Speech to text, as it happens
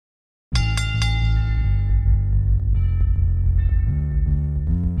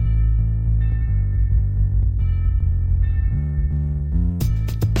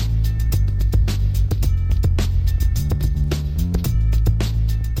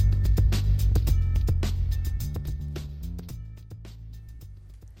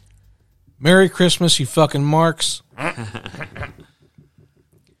Merry Christmas, you fucking marks.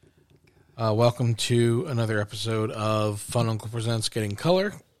 Welcome to another episode of Fun Uncle Presents Getting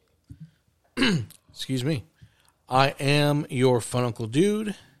Color. Excuse me. I am your Fun Uncle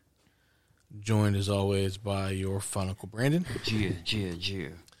Dude, joined as always by your Fun Uncle Brandon. Gia.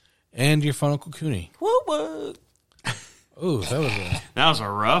 And your Fun Uncle Cooney. Woo-woo. Oh, that was a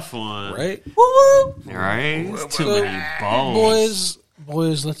rough one. Right? Woo-woo. Right? It's too So, many balls.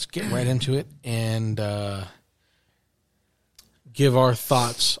 Boys, let's get right into it and give our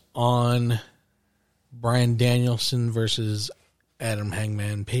thoughts on Bryan Danielson versus Adam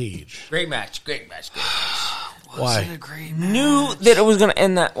Hangman Page. Great match. Why? It a great Knew that it was going to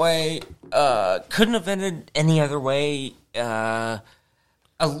end that way. Couldn't have ended any other way. A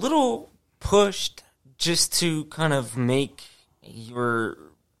little pushed just to kind of make your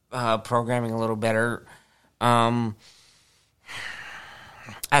programming a little better.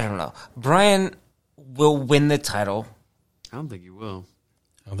 I don't know. Bryan will win the title. I don't think he will.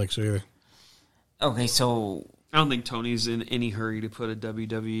 I don't think so either. Okay, so I don't think Tony's in any hurry to put a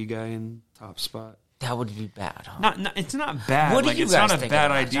WWE guy in top spot. that would be bad, huh? Not it's not bad. What do like, you it's guys not a think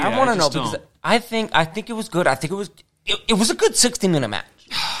bad of the match? idea. I want to know just because don't. I think it was good. I think it was a good 60-minute match.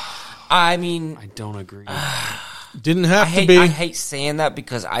 I mean, I don't agree. Didn't have I to be. hate saying that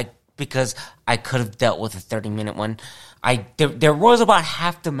because I could have dealt with a 30-minute one. There was about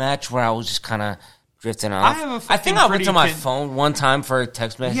half the match where I was just kind of drifting off. I think I went to my phone one time for a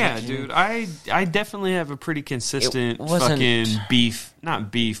text message. Yeah, dude. I definitely have a pretty consistent It wasn't- fucking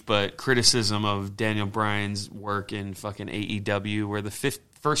not beef, but criticism of Daniel Bryan's work in fucking AEW, where the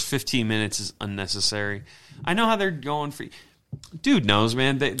first 15 minutes is unnecessary. I know how they're going for. Dude knows,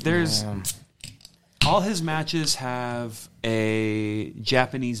 man. There's all his matches have a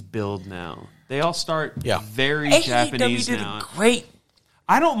Japanese build now. They all start very Japanese AEW did now. a great.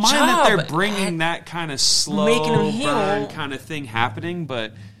 I don't mind that they're job bringing that kind of slow making him heel. burn kind of thing happening,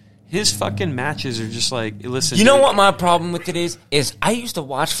 but his fucking matches are just like, listen. You know dude, what my problem with it is I used to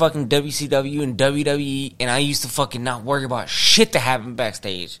watch fucking WCW and WWE, and I used to fucking not worry about shit that happened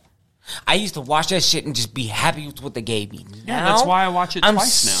backstage. I used to watch that shit and just be happy with what they gave me. Yeah, Now, that's why I watch it I'm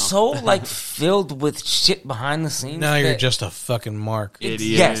twice now. so like filled with shit behind the scenes. Now you're that- just a fucking mark. Idiot.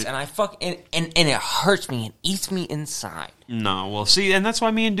 Yes, and I and it hurts me and eats me inside. No, well, see, and that's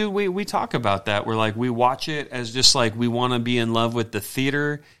why me and Dude, we talk about that. We're like, we watch it as just like we want to be in love with the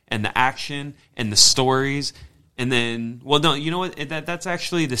theater and the action and the stories. And then, well, no, you know what? That's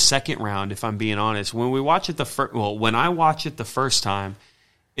actually the second round, if I'm being honest. When we watch it when I watch it the first time,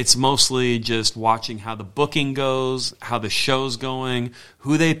 it's mostly just watching how the booking goes, how the show's going,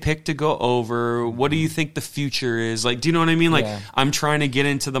 who they pick to go over, what do you think the future is? Like, do you know what I mean? Like, Yeah. I'm trying to get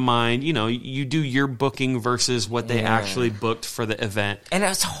into the mind. You know, you do your booking versus what they actually booked for the event. And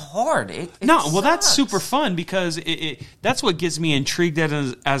it's hard. That's sucks. super fun because that's what gets me intrigued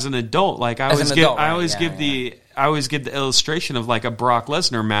as an adult. Like, I As an adult, right? I always give the illustration of like a Brock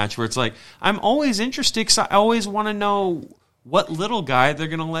Lesnar match where it's like, I'm always interested because I always want to know what little guy they're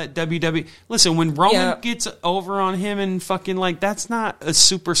going to let WWE... Listen, when Roman gets over on him and fucking like, that's not a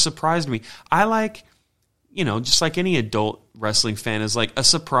super surprise to me. I like, just like any adult wrestling fan is like a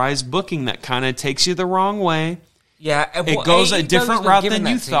surprise booking that kind of takes you the wrong way. Yeah, It goes a different route than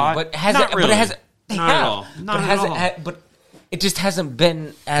you thought. But has Not it? really. But it has. Not at all. Not at all. But it just hasn't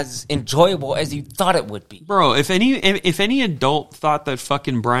been as enjoyable as you thought it would be. Bro, if any adult thought that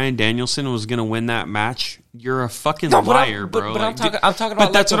fucking Bryan Danielson was going to win that match, you're a fucking liar, bro. But I'm talking about.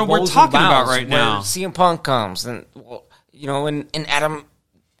 But that's like what the we're Bulls talking and about Bounds right where now. CM Punk comes and and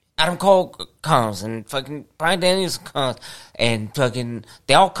Adam Cole comes and fucking Bryan Danielson comes and fucking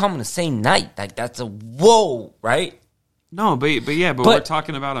they all come on the same night. Like that's a whoa, right? No, but we're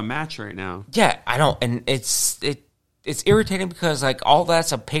talking about a match right now. Yeah, I know, and it's irritating because like all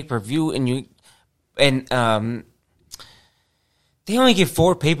that's a pay-per-view, and they only get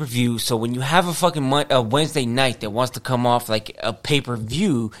 4 pay-per-views. So when you have a fucking Wednesday night that wants to come off like a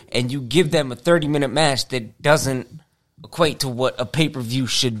pay-per-view, and you give them a 30-minute match that doesn't equate to what a pay-per-view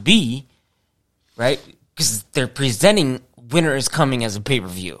should be, right? Because they're presenting Winter is Coming as a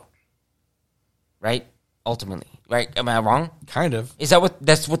pay-per-view, right? Ultimately, right? Am I wrong? Kind of. Is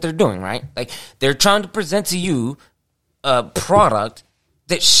that's what they're doing, right? Like they're trying to present to you a product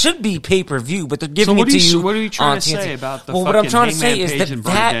that should be pay-per-view, but they're giving it to you. What are you trying on to say TNT. about the well, fucking what I'm trying to Hangman say is Page and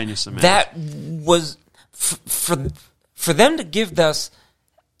Bryan Danielson match? that was for them to give us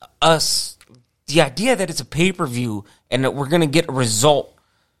the idea that it's a pay-per-view and that we're going to get a result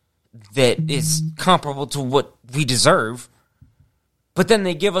that is comparable to what we deserve. But then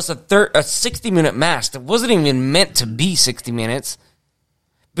they give us a 60-minute match that wasn't even meant to be 60 minutes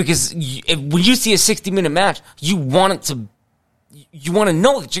Because when you see a 60-minute match, you want to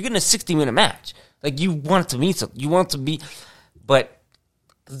know that you're getting a 60-minute match. Like, you want it to mean something. You want it to be... But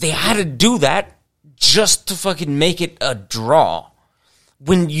they had to do that just to fucking make it a draw.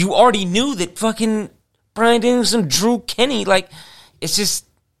 When you already knew that fucking Bryan Danielson drew Kenny, like, it's just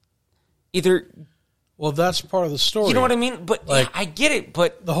either... Well, that's part of the story. You know what I mean? But like, I get it,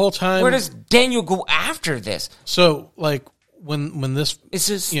 but... The whole time... Where does Daniel go after this? So, like, when this... It's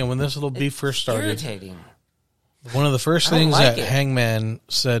just... when this little beef first started... Irritating. One of the first things like that it. Hangman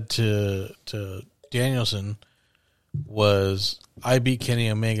said to Danielson was, I beat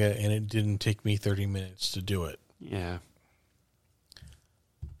Kenny Omega and it didn't take me 30 minutes to do it. Yeah.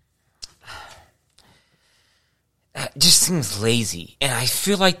 It just seems lazy. And I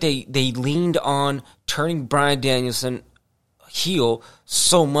feel like they leaned on turning Bryan Danielson heel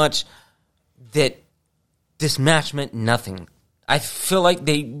so much that this match meant nothing. I feel like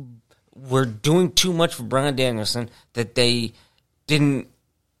they were doing too much for Bryan Danielson that they didn't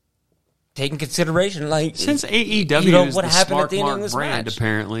take in consideration. Like, since AEW is the Smart Mark brand,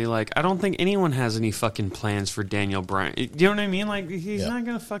 apparently, like, I don't think anyone has any fucking plans for Daniel Bryan. You know what I mean? Like, he's not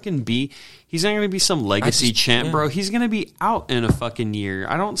gonna fucking be. He's not gonna be some legacy champ, bro. He's gonna be out in a fucking year.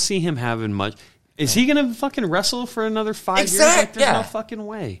 I don't see him having much. Is he gonna fucking wrestle for another 5 years? Like, there's no fucking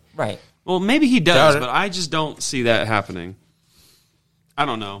way. Right. Well, maybe he does, but I just don't see that happening. I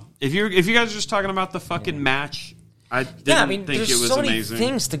don't know. If you guys are just talking about the fucking match, I didn't think it was so amazing. Many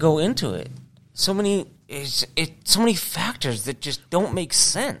things to go into it. So many factors that just don't make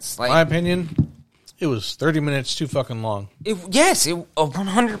sense. Like, my opinion, it was 30 minutes too fucking long. Yes,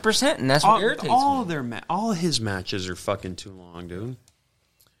 100%, and that's what irritates me. All his matches are fucking too long, dude.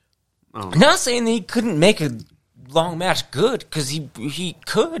 I'm not saying that he couldn't make a long match good, because he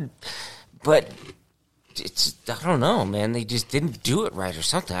could, but it's, I don't know, man. They just didn't do it right or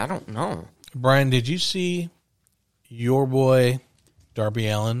something. I don't know. Brian, did you see your boy Darby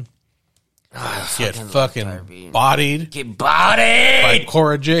Allin get fucking bodied? Get bodied by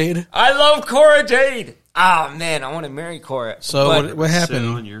Cora Jade. I love Cora Jade. Oh man, I want to marry Cora. So what happened?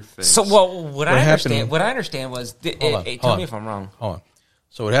 On your face. So what I understand was, tell me if I'm wrong. Hold on.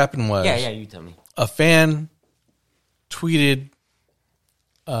 So what happened was, you tell me. A fan tweeted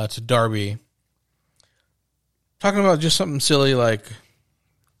to Darby, talking about just something silly like,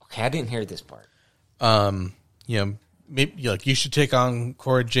 okay, I didn't hear this part. Maybe like you should take on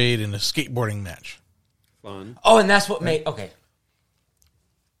Cora Jade in a skateboarding match. Fun. Oh, and that's what made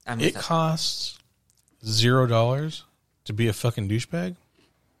it costs $0 to be a fucking douchebag,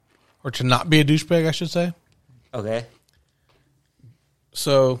 or to not be a douchebag, I should say. Okay.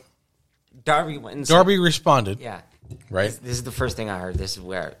 So Darby went and Darby responded. Yeah. Right. This is the first thing I heard. This is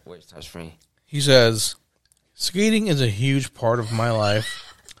where it starts for me. He says, "Skating is a huge part of my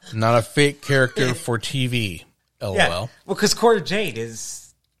life, not a fake character for TV." LOL. Yeah. Well, because Cora Jade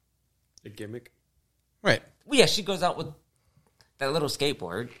is a gimmick, right? Well, yeah, she goes out with that little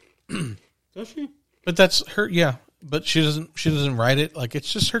skateboard. Does she? But that's her. Yeah, but she doesn't ride it. Like,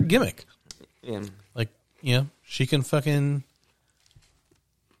 it's just her gimmick. Yeah. Like, she can fucking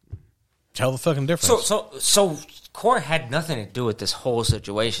tell the fucking difference. So Cora had nothing to do with this whole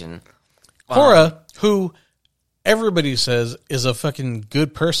situation. Cora, who everybody says is a fucking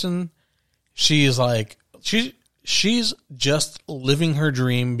good person, she's just living her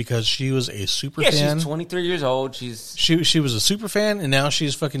dream because she was a super fan. She's 23 years old. She was a super fan, and now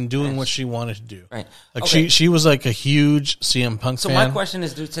she's fucking doing what she wanted to do. Right. Like, she was like a huge CM Punk fan. So my question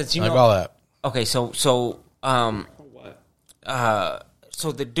is, dude, since you know all that. Okay, so what?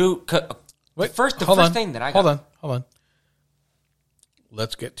 So the dude. Wait, the first thing that I got. Hold on.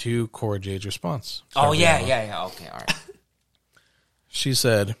 Let's get to Cora Jade's response. Oh yeah. Okay, all right. She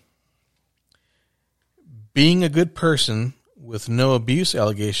said, "Being a good person with no abuse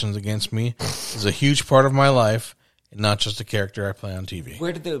allegations against me is a huge part of my life, and not just a character I play on TV."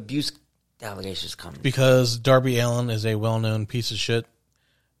 Where did the abuse allegations come? Because Darby Allin is a well-known piece of shit,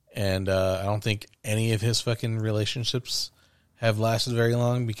 and I don't think any of his fucking relationships have lasted very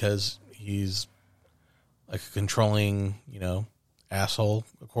long because he's like a controlling, asshole,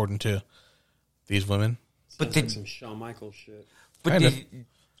 according to these women. But did some Shawn Michaels shit? But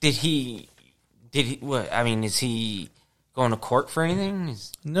did he? What? I mean, is he going to court for anything?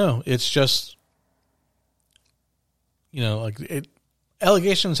 No, it's just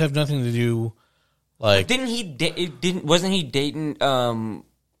allegations have nothing to do. Like, wasn't he dating?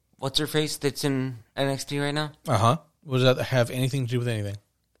 What's her face that's in NXT right now? Does that have anything to do with anything?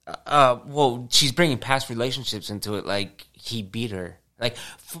 Well, she's bringing past relationships into it. Like, he beat her. Like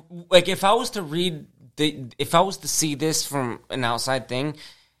if I was to see this from an outside thing,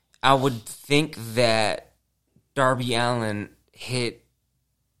 I would think that Darby Allin hit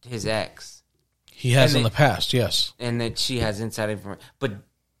his ex. He has in the past, yes. And that she has inside information. But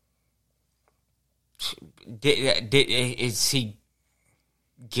is he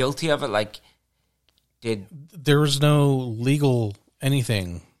guilty of it? Like, there was no legal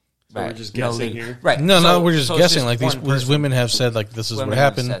anything. So we're just guessing here. Right. No, we're just guessing. Like these women have said, like this is what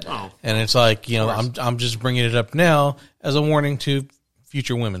happened, and it's like I'm just bringing it up now as a warning to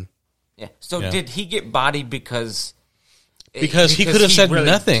future women. Yeah. So did he get bodied because he could have said really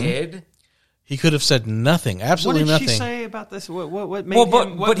nothing? Did? He could have said nothing. Absolutely nothing. What did she say about this? What made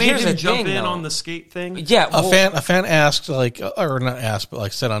him jump in on the skate thing? Yeah. A fan asked, like, or not asked, but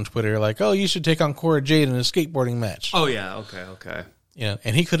like said on Twitter, like, "Oh, you should take on Cora Jade in a skateboarding match." Oh yeah. Okay. Yeah,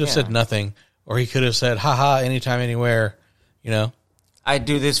 and he could have said nothing, or he could have said, "Haha, anytime, anywhere." I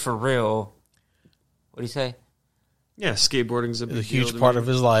do this for real. What do you say? Yeah, skateboarding's a big huge part of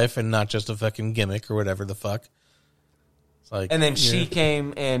his life, and not just a fucking gimmick or whatever the fuck. It's like, and then she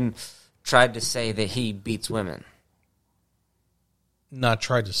came and tried to say that he beats women. Not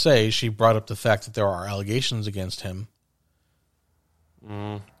tried to say. She brought up the fact that there are allegations against him.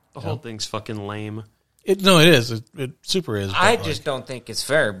 The whole thing's fucking lame. It is. It super is. I just don't think it's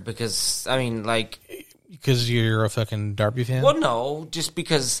fair because, I mean, like... Because you're a fucking Darby fan? Well, no. Just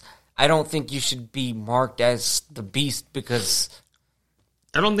because I don't think you should be marked as the beast because...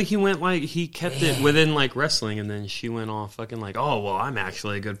 I don't think he went like... He kept it within like wrestling and then she went off fucking like, oh, well, I'm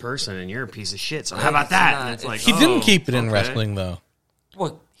actually a good person and you're a piece of shit, so how about that? And it's like, he didn't keep it in wrestling, though.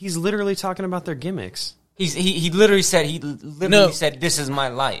 What? He's literally talking about their gimmicks. He literally said, this is my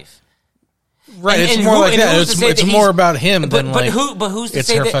life. Right, it's more like that. It's more about him than like. But who's to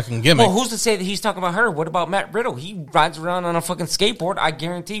say her that, fucking gimmick? Well, who's to say that he's talking about her? What about Matt Riddle? He rides around on a fucking skateboard. I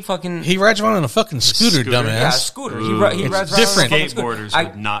guarantee, fucking. He rides around on a fucking scooter, dumbass. Yeah, a scooter. He rides around different. On a skateboarders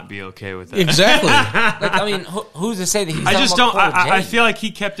would not be okay with that. Exactly. Like, I mean, who's to say that he's? I just don't. I feel like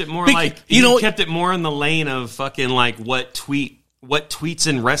he kept it more kept it more in the lane of fucking like what tweets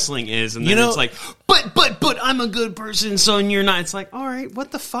in wrestling is, and then it's like, but I'm a good person, so you're not. It's like, all right,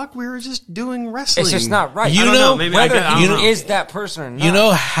 what the fuck? We were just doing wrestling. It's just not right. You know, maybe whether he is that person or not. You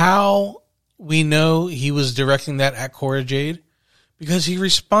know how we know he was directing that at Cora Jade? Because he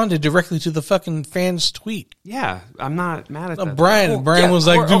responded directly to the fucking fan's tweet. Yeah, I'm not mad at that. Brian was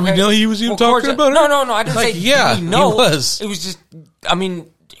like, "Do we know he was even talking about it?" No. I didn't say. Yeah, he was. It was just. I mean,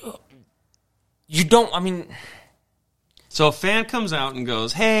 you don't. I mean. So a fan comes out and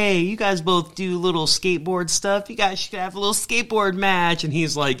goes, hey, you guys both do little skateboard stuff. You guys should have a little skateboard match. And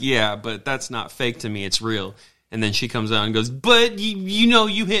he's like, yeah, but that's not fake to me. It's real. And then she comes out and goes, but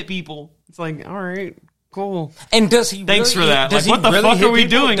you hit people. It's like, all right, cool. And does he Thanks really, for that. Does like, he what the really fuck are we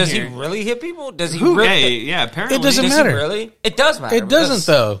people? doing does here? Does he really hit people? Does he Who? really? Hey, yeah, apparently. It doesn't does matter. He really? It does matter. It doesn't,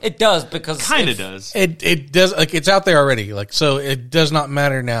 though. It does because... Kind of does. It does. Like, it's out there already. Like, so it does not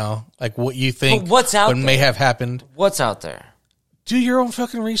matter now. Like, what you think what's out there? may have happened. What's out there? Do your own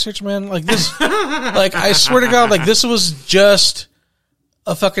fucking research, man. Like this, like I swear to God, like this was just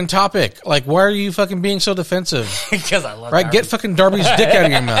a fucking topic. Like, why are you fucking being so defensive? Because I love right. Darby. Get fucking Darby's dick out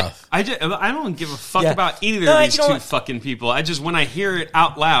of your mouth. I don't give a fuck about either of these two fucking people. I just, when I hear it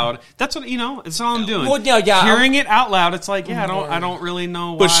out loud, that's what, it's all I'm doing. Well, yeah, hearing it out loud, it's like, yeah, I don't really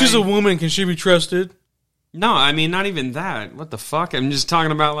know why. But she's a woman. Can she be trusted? No, I mean, not even that. What the fuck? I'm just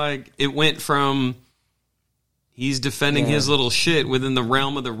talking about, like, it went from... He's defending his little shit within the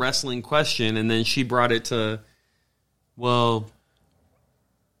realm of the wrestling question, and then she brought it to, being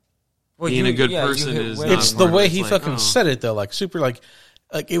a good person is not it's the part way of it. he It's fucking like, said it though, like super, like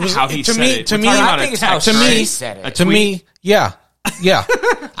it was how he to said me. it. To me, I think it's how she said it. To me, yeah.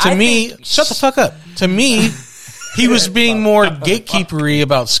 To me, shut the fuck up. To me, he was being more gatekeepery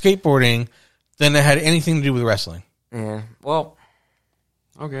about skateboarding than it had anything to do with wrestling. Yeah. Well.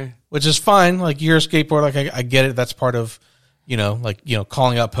 Okay. Which is fine. Like, you're a skateboarder. Like, I get it. That's part of,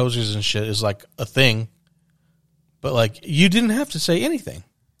 calling out posers and shit is like a thing. But like, you didn't have to say anything.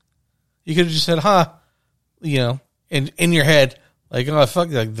 You could have just said, in your head, like, oh, fuck,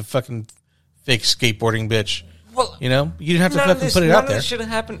 like the fucking fake skateboarding bitch. Well, you didn't have to fucking put it out there. This should have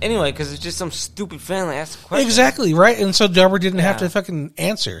happened anyway because it's just some stupid fan that asked a question. Exactly, right? And so Darby didn't have to fucking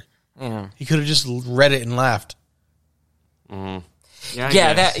answer. Yeah. He could have just read it and laughed. Mm-hmm.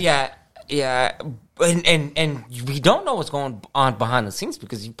 Yeah. And we don't know what's going on behind the scenes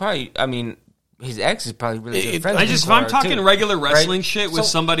because his ex is probably really good friends. If I'm talking regular wrestling shit with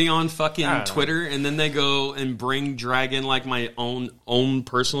somebody on fucking Twitter, and then they go and drag in like my own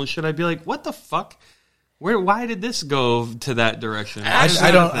personal shit, I'd be like, what the fuck? Why did this go to that direction?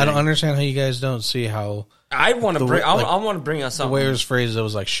 I don't understand how you guys don't see how I want to bring. like, I want to bring us the something. way it was phrased that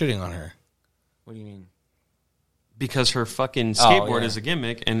was like shitting on her. What do you mean? Because her fucking skateboard yeah. is a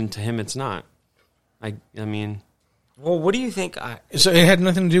gimmick, and to him it's not. I mean, Well, what do you think? So it had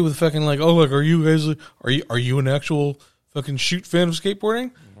nothing to do with fucking like, oh, like, are you guys, are you an actual fucking shoot fan of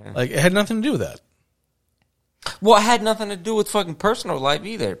skateboarding? Yeah. Like, it had nothing to do with that. Well, it had nothing to do with fucking personal life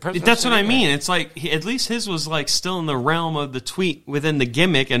either. that's what I mean. It's like at least his was like still in the realm of the tweet within the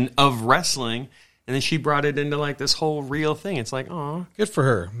gimmick and of wrestling, and then she brought it into like this whole real thing. It's like, oh, good for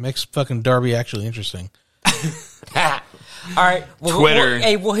her. Makes fucking Darby actually interesting. All right, well, Twitter.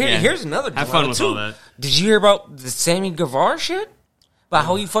 Here's another. Have fun with all that. Did you hear about the Sammy Guevara shit? About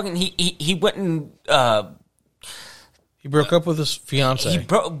how he went and he broke up with his fiance.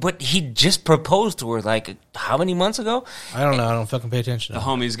 But he just proposed to her like how many months ago? I don't know. I don't fucking pay attention. The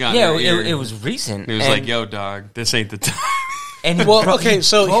homies got it was recent. He was like, "Yo, dog, this ain't the time." And here's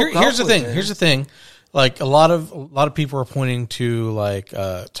the thing. Here's the thing. Like a lot of people are pointing to like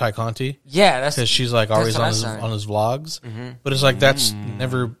Ty Conti. Yeah, that's because she's like always on his vlogs. Mm-hmm. But it's like that's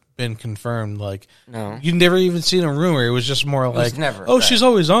never been confirmed. Like no, you never even seen a rumor. It was just more like, she's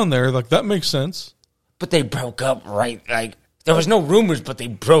always on there. Like that makes sense. But they broke up right. Like there was no rumors, but they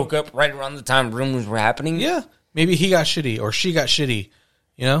broke up right around the time rumors were happening. Yeah, maybe he got shitty or she got shitty.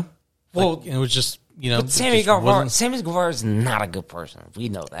 You know, well, it was just. You know, but Sammy Guevara is not a good person. We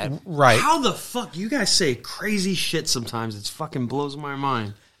know that, right? How the fuck you guys say crazy shit sometimes? It fucking blows my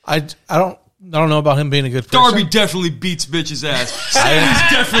mind. I don't know about him being a good person. Darby definitely beats bitches' ass.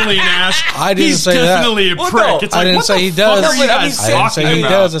 Sammy's definitely an ass. I didn't say that. He's definitely a prick. It's I didn't say he does. I didn't say he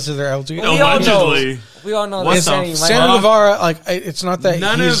does. I said they're allegedly. We all know that Sammy Guevara. Like it's not that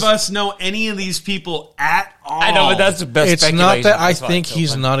none of us know any of these people at all. I know, but that's the best. It's not that I think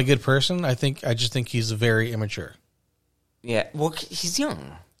he's not a good person. I just think he's very immature. Yeah, well, he's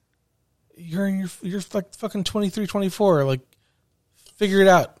young. You're like fucking 23, 24. Like, figure it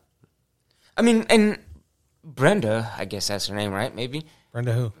out. I mean, and Brenda, I guess that's her name, right? Maybe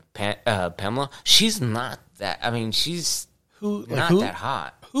Brenda who? Pamela. She's not that. I mean, she's that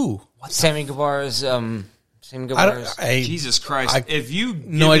hot. Who? Sammy Guevara's. Jesus Christ! If you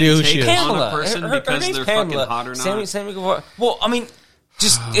no idea who she is, Pamela, on a person her because name's they're Pamela. fucking hot or not. Sammy Guevara. Well, I mean,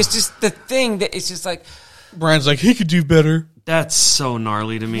 it's just the thing that it's just like Brian's like he could do better. That's so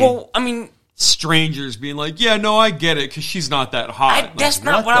gnarly to me. Well, I mean, strangers being like, "Yeah, no, I get it," because she's not that hot. That's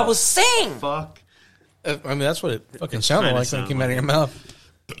not what I was saying. Fuck. I mean, that's what it fucking sounded like when it came out of your mouth.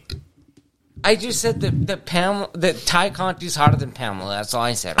 I just said that Ty Conti's hotter than Pamela. That's all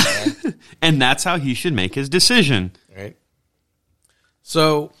I said. Okay? And that's how he should make his decision. Right.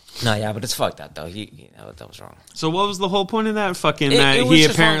 So no, yeah, but it's fucked up though. That was wrong. So what was the whole point of that? Fucking that he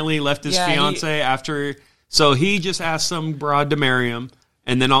apparently left his fiance after. So he just asked some broad to marry him,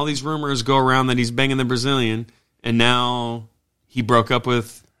 and then all these rumors go around that he's banging the Brazilian, and now he broke up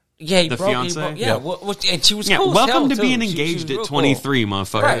with. Yeah, the fiance. And she was cool. Welcome to being engaged at 23, cool.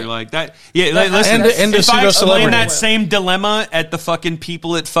 Motherfucker. Right. Like that. Yeah, listen. If I explain that same dilemma at the fucking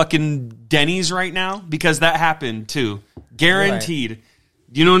people at fucking Denny's right now, because that happened too, guaranteed. Right.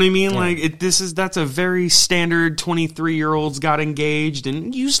 You know what I mean? Yeah. Like that's a very standard 23-year-olds got engaged,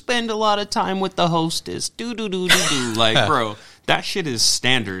 and you spend a lot of time with the hostess. Do. Like, bro, that shit is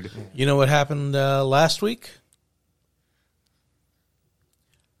standard. You know what happened last week?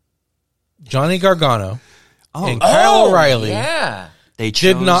 Johnny Gargano and Kyle O'Reilly they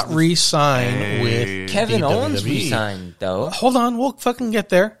did not re-sign with Kevin Owens WWE. Re-signed, though. Hold on, we'll fucking get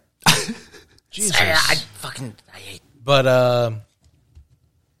there. Jesus. I hate. But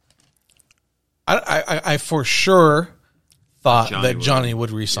I for sure thought that Johnny would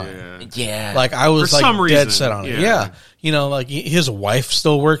re-sign. Yeah. Like I was like dead set on it. Yeah. You know, like his wife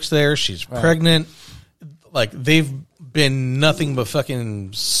still works there. She's pregnant. Like they've been nothing but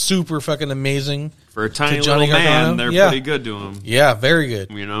fucking super fucking amazing for a tiny little man. They're pretty good to him. Yeah, very good.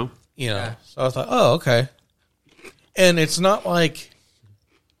 You know. So I thought, oh, okay. And it's not like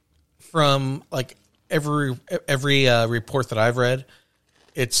from like every report that I've read,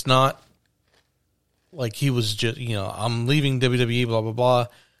 it's not like he was just I'm leaving WWE, blah blah blah.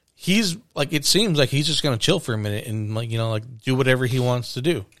 He's like it seems like he's just gonna chill for a minute and like do whatever he wants to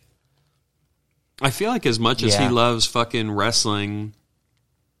do. I feel like as much as he loves fucking wrestling,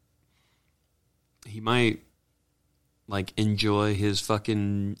 he might like enjoy his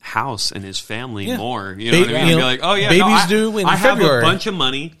fucking house and his family more. You know what I mean? Be like, oh yeah, babies do in February. Have a bunch of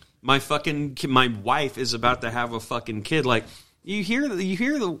money. My wife is about to have a fucking kid. Like you hear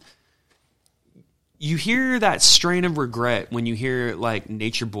you hear that strain of regret when you hear like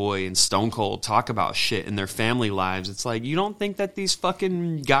Nature Boy and Stone Cold talk about shit in their family lives. It's like, you don't think that these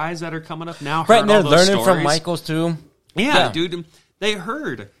fucking guys that are coming up now Right, heard and they're all those learning stories? from Michaels too. Yeah, dude. They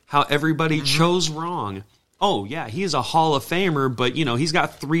heard how everybody chose wrong. Oh, yeah, he's a Hall of Famer, but, you know, he's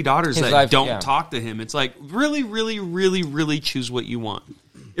got 3 daughters His that life, don't yeah. talk to him. It's like, really, really, really, really choose what you want.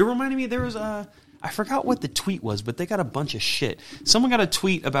 It reminded me, there was I forgot what the tweet was, but they got a bunch of shit. Someone got a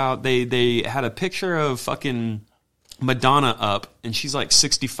tweet about, they had a picture of fucking Madonna up, and she's like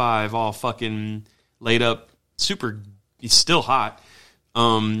 65, all fucking laid up, still hot.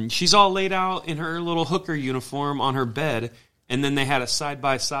 She's all laid out in her little hooker uniform on her bed, and then they had a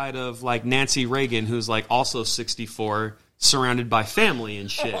side-by-side of like Nancy Reagan, who's like also 64, surrounded by family and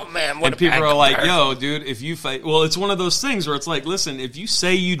shit. Oh, man, what and a people bad are like, comparison. yo, dude, if you fight... Well, it's one of those things where it's like, listen, if you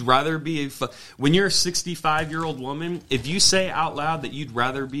say you'd rather be when you're a 65-year-old woman, if you say out loud that you'd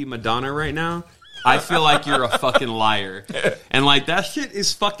rather be Madonna right now, I feel like you're a fucking liar. And like, that shit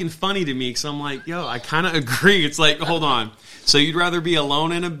is fucking funny to me, because I'm like, yo, I kind of agree. It's like, hold on. So you'd rather be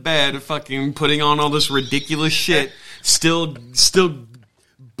alone in a bed fucking putting on all this ridiculous shit, still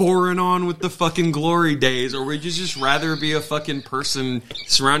boring on with the fucking glory days, or would you just rather be a fucking person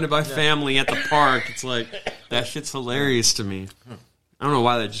surrounded by family at the park? It's like, that shit's hilarious to me. I don't know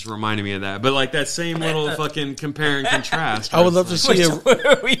why that just reminded me of that, but like that same little fucking compare and contrast. I would love to see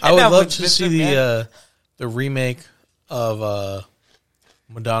I I would love to see the remake of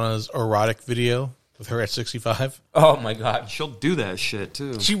Madonna's erotic video with her at 65. Oh my god, She'll do that shit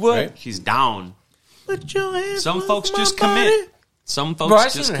too. she would. Right? She's down. Put your hands Some with folks my just body. commit. Some folks Bro, I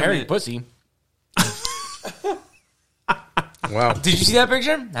just seen Harry commit. pussy. Wow. Did you see that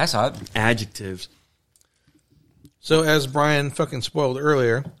picture? I saw it. Adjectives. So as Brian fucking spoiled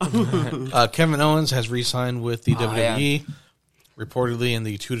earlier, Kevin Owens has re-signed with the WWE, reportedly in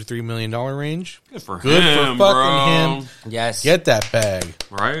the $2 to $3 million range. Good for Good him, for fucking bro. him. Yes. Get that bag.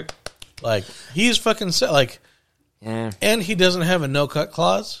 Right? Like, he's fucking set. Like, Yeah. and he doesn't have a no-cut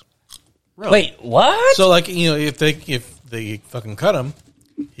clause. Really? Wait, what? So, like, you know, if they fucking cut him,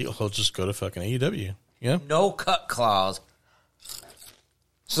 he'll just go to fucking AEW. Yeah, No cut clause.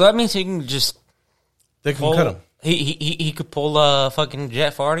 So that means he can just they can pull. cut him. He could pull a fucking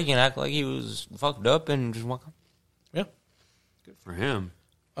Jeff Hardy and act like he was fucked up and just walk. Yeah. Good for him.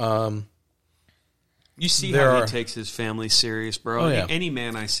 Um, You see There how are- he takes his family serious, bro. Oh, yeah. Any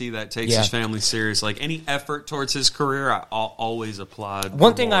man I see that takes Yeah. his family serious, like any effort towards his career, I always applaud.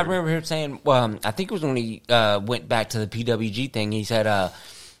 One thing I reward. remember him saying, I think it was when he went back to the PWG thing. He said,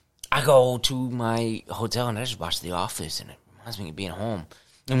 "I go to my hotel and I just watch The Office, and it reminds me of being home."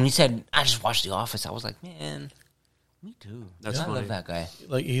 And when he said, "I just watched The Office," I was like, "Man, me too." That's I funny. love that guy.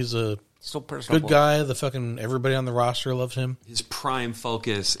 like, he's a So personal. good guy. The fucking everybody on the roster loves him. His prime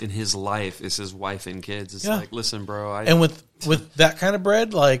focus in his life is his wife and kids. It's Yeah. like, listen, bro. And with that kind of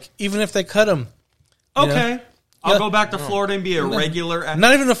bread, like, even if they cut him, okay, I'll Yeah. go back to Florida and be a regular.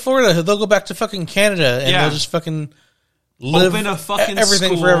 not even to Florida, they'll go back to fucking Canada and Yeah. they'll just fucking live Open a fucking everything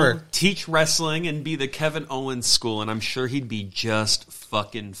school, forever. teach wrestling, and be the Kevin Owens school, and I'm sure he'd be just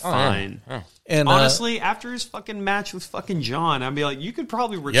fucking fine. And Honestly, after his fucking match with fucking John, I'd be like, you could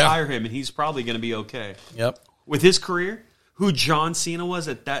probably retire him, and he's probably going to be okay yep. with his career. Who John Cena was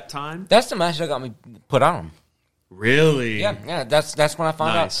at that time? That's the match that got me put on him. Really? Yeah. That's when I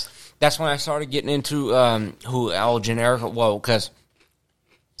found Nice. out. That's when I started getting into who El Generico. Well, because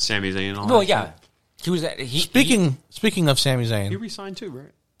Sami Zayn. And all well, that yeah, shit. he was at he Speaking of Sami He Zayn, resigned too,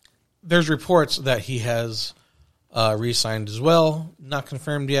 right? there's reports that he has re-signed as well. Not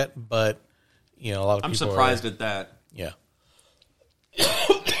confirmed yet, but you know, a lot of I'm people surprised are, at that. yeah.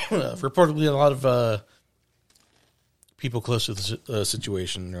 Reportedly, a lot of people close to the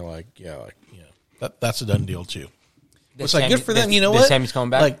situation are like, yeah, like, you know, that's a done deal too. It's like, good for them. You know what? Sammy's coming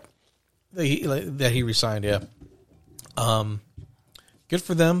back. Like, that he resigned. Yeah. Good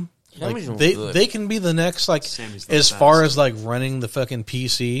for them. Like, Sammy's doing they good. they can be the next, like, Sammy's the as best. far as like running the fucking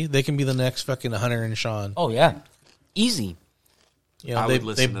PC. They can be the next fucking Hunter and Sean. Oh yeah, easy. You know, I they would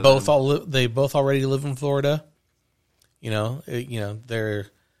listen to both them. they both already live in Florida. You know, they're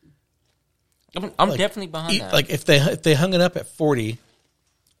I'm like, definitely behind that. like if they hung it up at 40,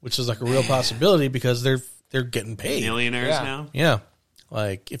 which is like a real possibility because they're getting paid. Millionaires Yeah. now. Yeah,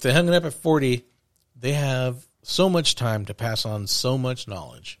 like if they hung it up at 40, they have so much time to pass on so much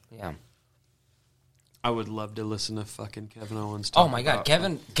knowledge. yeah. I would love to listen to fucking Kevin Owens Oh talk my god,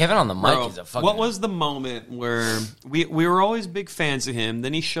 about- Kevin on the mic Bro, is a fucking. what was the moment where we were always big fans of him?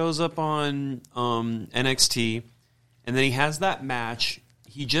 Then he shows up on NXT, and then he has that match.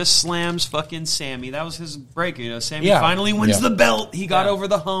 He just slams fucking Sammy. That was his break. You know, Sammy Yeah. finally wins Yeah. the belt. He got Yeah. over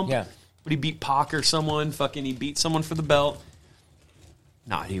the hump. Yeah. But he beat Pac or someone. Fucking, he beat someone for the belt.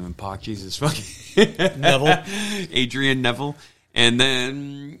 Not even Pac, Jesus. Fucking Neville. Adrian Neville. And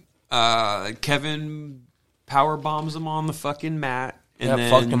then Kevin power bombs him on the fucking mat. And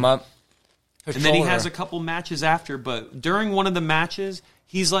then fucked him up. And then he has a couple matches after, but during one of the matches,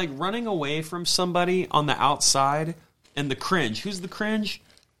 he's like running away from somebody on the outside, and the cringe. Who's the cringe?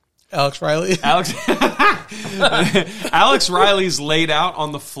 Alex Riley. Alex Riley's laid out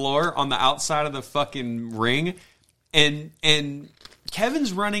on the floor on the outside of the fucking ring, and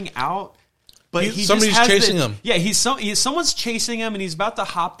Kevin's running out. But somebody's chasing him. Yeah, someone's chasing him, and he's about to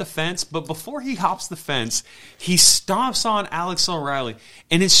hop the fence. But before he hops the fence, he stomps on Alex O'Reilly,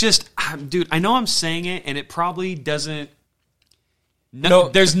 and it's just, dude. I know I'm saying it, and it probably doesn't. No,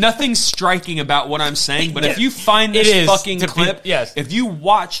 there's nothing striking about what I'm saying. But if you find this fucking clip, if you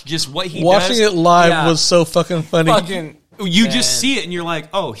watch just what he watching does, it live was so fucking funny. You just see it, and you're like,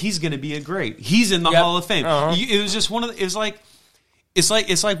 oh, he's going to be a great. He's in the Hall of Fame. It was just one of the.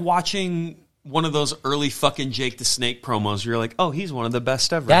 It's like watching one of those early fucking Jake the Snake promos. You're like, oh, he's one of the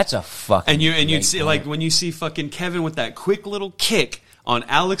best ever. That's a fucking. And you'd see like when you see fucking Kevin with that quick little kick on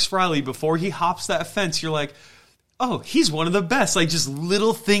Alex Riley before he hops that fence. You're like, oh, he's one of the best. Like just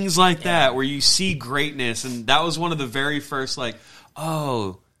little things like that where you see greatness, and that was one of the very first like,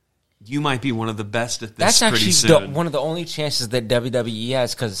 oh, you might be one of the best at this. That's pretty actually soon. one of the only chances that WWE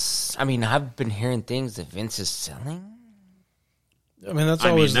has. Because I mean, I've been hearing things that Vince is selling. I mean, that's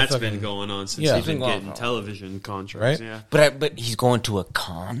been going on since he's been getting television contracts, right? Yeah. But he's going to a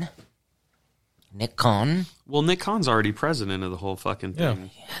con. Nick Khan. Well, Nick Khan's already president of the whole fucking thing.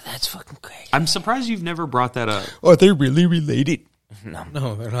 Yeah, that's fucking crazy. I'm surprised you've never brought that up. Are they really related?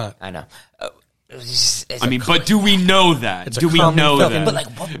 No, they're not. I know. But do we know that? Do we know that? But like,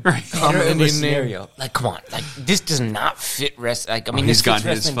 what better of a scenario? Like, come on, like this does not fit wrestling. Like, I mean, he's this got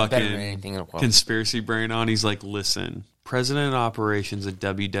his fucking conspiracy brain on. He's like, listen, president of operations at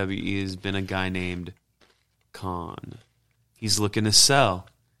WWE has been a guy named Khan. He's looking to sell.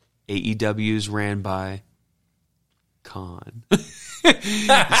 AEW is ran by Khan.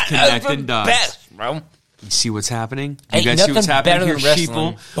 It's connecting dots. Best, bro. You see what's happening? You guys see what's happening here,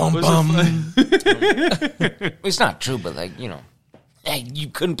 sheeple? It's not true, but like, you know, hey, you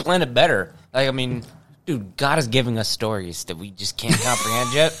couldn't plan it better. Like, I mean, dude, God is giving us stories that we just can't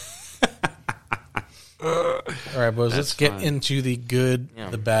comprehend yet. All right, boys, let's get into the good,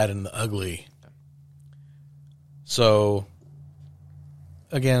 the bad, and the ugly. So,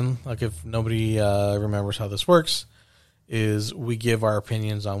 again, like if nobody remembers how this works, is we give our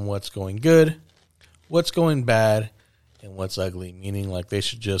opinions on what's going good, what's going bad, and what's ugly. Meaning, like they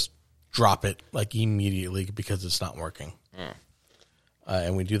should just drop it like immediately because it's not working.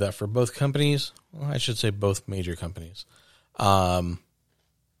 And we do that for both companies. Well, I should say both major companies. So,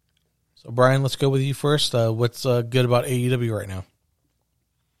 Brian, let's go with you first. What's good about AEW right now?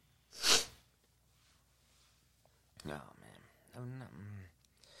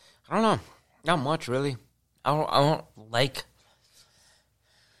 I don't know. Not much, really. I don't like.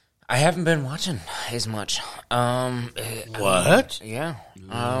 I haven't been watching as much. What? Yeah.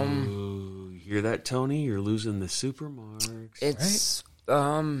 You hear that, Tony? You're losing the super marks. It's.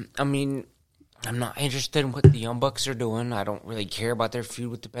 Right? I mean, I'm not interested in what the Young Bucks are doing. I don't really care about their feud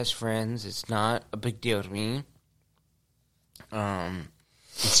with the Best Friends. It's not a big deal to me.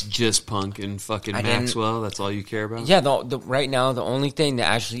 It's just Punk and fucking Maxwell. That's all you care about? Yeah, the right now, the only thing that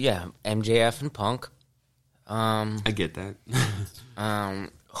actually, MJF and Punk. I get that.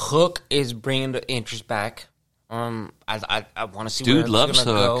 Hook is bringing the interest back. I want to see Dude where it's loves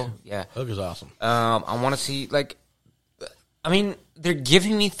gonna Hook. go. Yeah. Hook is awesome. I want to see, like, I mean, they're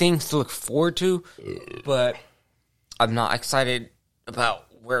giving me things to look forward to, but I'm not excited about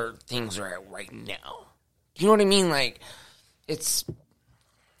where things are at right now. You know what I mean? Like, it's...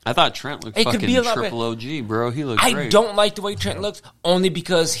 I thought Trent looked fucking triple OG, bro. He looked great. I don't like the way Trent looks, only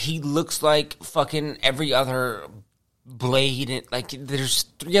because he looks like fucking every other Blade. Like, there's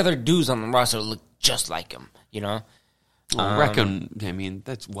 3 other dudes on the roster that look just like him, you know? I mean,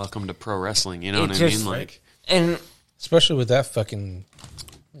 that's welcome to pro wrestling, you know what I mean? Like, and especially with that fucking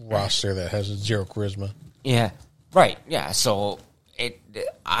roster that has 0 charisma. Yeah, right. Yeah, so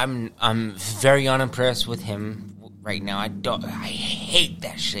I'm very unimpressed with him right now. I hate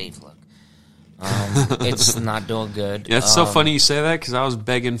that shave look. It's not doing good. Yeah, it's so funny you say that because I was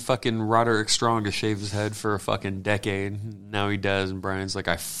begging fucking Roderick Strong to shave his head for a fucking decade. Now he does, and Brian's like,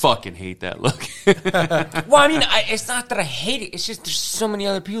 I fucking hate that look. Well, I mean, it's not that I hate it. It's just there's so many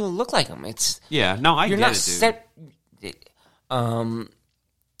other people that look like him. It's I get you're not it, dude. set.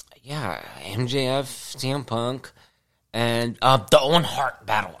 Yeah, MJF, CM Punk, And the Owen Hart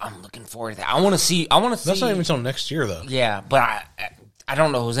battle, I'm looking forward to that. I want to see. That's not even until next year, though. Yeah, but I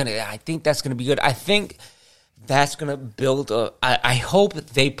don't know who's in it. I think that's going to be good. I think that's going to build a. I hope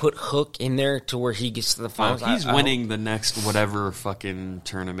they put Hook in there to where he gets to the finals. He's winning the next whatever fucking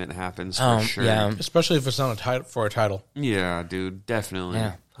tournament happens for sure. Yeah. Especially if it's not for a title. Yeah, dude, definitely.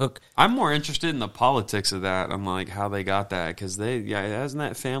 Yeah, Hook. I'm more interested in the politics of that. I'm like how they got that because hasn't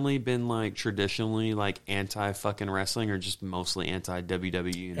that family been like traditionally like anti fucking wrestling or just mostly anti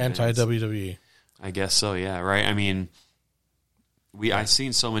WWE? Anti WWE. I guess so. Yeah, right. I mean, I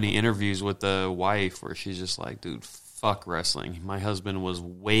seen so many interviews with the wife where she's just like, dude, fuck wrestling. My husband was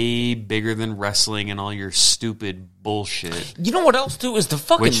way bigger than wrestling and all your stupid bullshit. You know what else too is the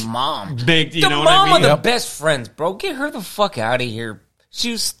fucking mom. Big, you the know mom what I mean? of the best friends, bro. Get her the fuck out of here.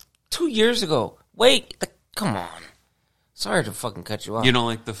 She was 2 years ago. Wait, come on. Sorry to fucking cut you off. You don't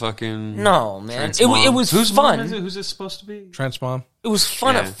like the fucking no, man. Trent's It mom? was Whose fun. mom is it? Who's it supposed to be? Trent's mom. It was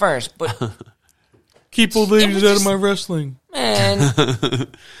fun Yeah. at first, but Keep old ladies was out just- of my wrestling. man,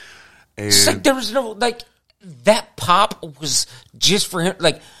 it's like there was no like that pop was just for him.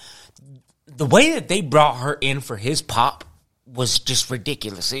 Like the way that they brought her in for his pop was just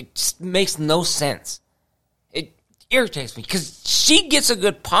ridiculous. It just makes no sense. It irritates me because she gets a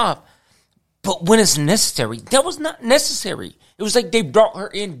good pop, but when it's necessary, that was not necessary. It was like they brought her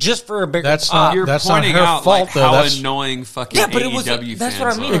in just for a bigger That's pop. not- You're That's not pointing her out fault, like though. how That's- annoying fucking Yeah, but it was. AEW That's fans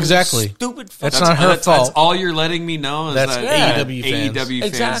what I mean. are. Exactly. Stupid. That's fucking- not her That's fault. all you're letting me know is That's that AEW fans. AEW fans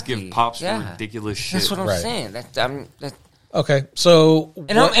Exactly. give pops Yeah. for ridiculous shit. That's what I'm Right. saying. Okay, so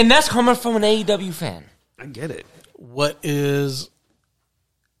And that's coming from an AEW fan. I get it. what is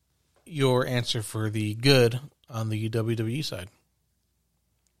your answer for the good on the WWE side?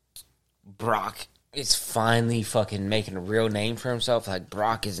 Brock is finally fucking making a real name for himself. Like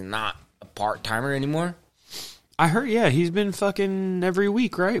Brock is not a part timer anymore. I heard, yeah, he's been fucking every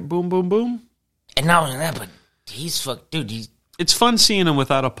week, right? Boom, boom, boom. And not only that, but he's dude. It's fun seeing him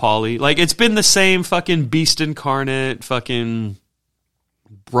without a Paulie. Like, it's been the same fucking beast incarnate, fucking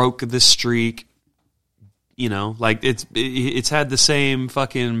broke the streak. You know, like it's had the same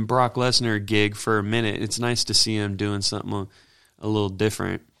fucking Brock Lesnar gig for a minute. It's nice to see him doing something a little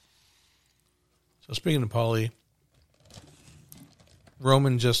different. So speaking of Paulie,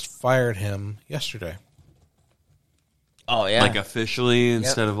 Roman just fired him yesterday. Oh yeah, Like officially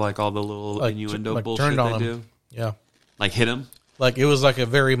instead of like all the little Like, innuendo like, bullshit turned on they him. do. Yeah. Like hit him. Like it was like a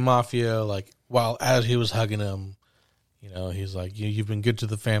very mafia, like while as he was hugging him, you know, he's like, you've been good to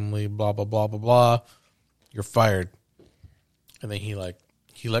the family, blah, blah, blah, blah, blah. You're fired. And then he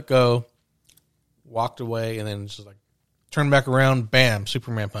let go, walked away, and then just like turned back around, bam,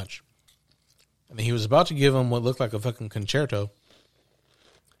 Superman punch. And then he was about to give him what looked like a fucking concerto.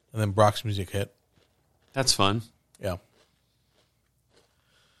 And then Brock's music hit. That's fun. Yeah.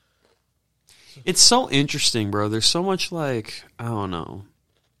 It's so interesting, bro. There's so much like, I don't know.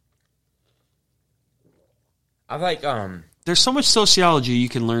 I like There's so much sociology you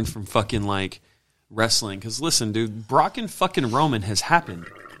can learn from fucking like wrestling. Because listen, dude, Brock and fucking Roman has happened.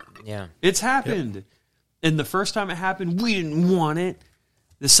 yeah. It's happened. And the first time it happened, we didn't want it.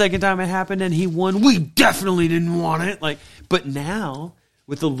 The second time it happened and he won, we definitely didn't want it. Like, but now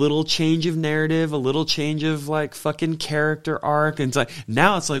with a little change of narrative, a little change of like fucking character arc, and it's like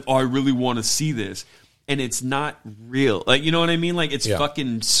now it's like, oh, I really want to see this. And it's not real. Like, you know what I mean? Like it's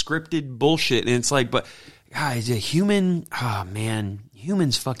fucking scripted bullshit. And it's like, but guys, a human, oh man,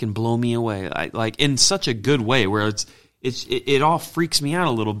 humans fucking blow me away. Like in such a good way where it all freaks me out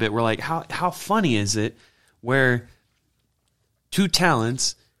a little bit. We're like, how funny is it where two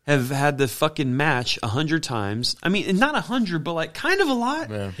talents have had the fucking match 100 times. I mean, not 100, but like kind of a lot.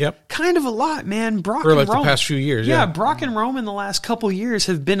 Yeah. Yep. Kind of a lot, man. Brock For and like the Roman. past few years, Yeah, yeah. Brock and Roman the last couple years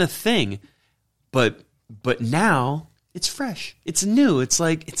have been a thing. But now it's fresh. It's new. It's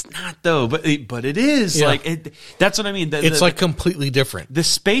like it's not though, but it is. Yeah. Like that's what I mean. It's like completely different. the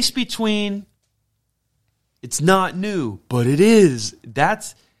space between it's not new, but it is.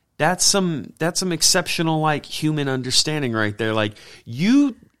 That's some exceptional like human understanding right there. Like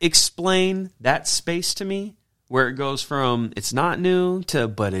you explain that space to me where it goes from it's not new to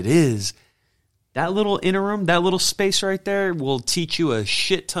but it is. That little interim, that little space right there will teach you a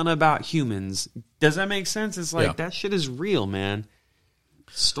shit ton about humans. Does that make sense? It's like that shit is real, man.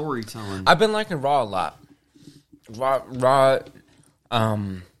 Storytelling. I've been liking Raw a lot. Raw.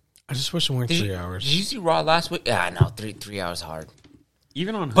 I just wish it weren't 3 hours. Did you see Raw last week? Yeah, no, 3 hours hard.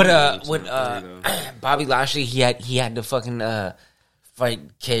 Even on But Hulu, it's when not very, though. Bobby Lashley he had to fucking fight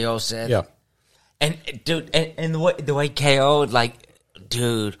KO Seth. Yeah. And dude, and the way KO like,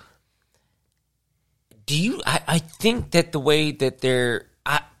 dude, Do you? I think that the way that they're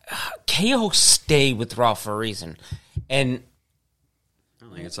KO stay with Raw for a reason, and I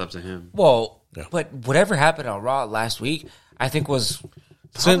don't think it's up to him. well, Yeah. but whatever happened on Raw last week, I think was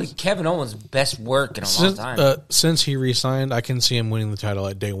probably Kevin Owens' best work in a long time. Since he re-signed, I can see him winning the title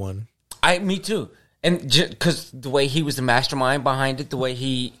at day one. Me too, and because the way he was the mastermind behind it, the way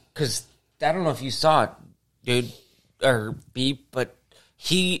because I don't know if you saw it, dude, or B, but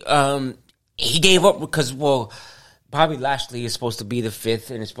he gave up because Bobby Lashley is supposed to be the fifth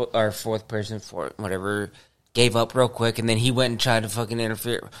and or fourth person for whatever. Gave up real quick, and then he went and tried to fucking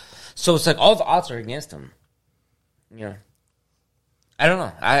interfere. So it's like all the odds are against him. You know, I don't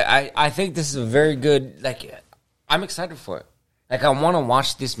know. I think this is a very good. Like, I'm excited for it. Like, I want to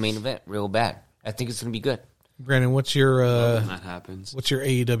watch this main event real bad. I think it's gonna be good. Brandon, what's your When that happens. what's your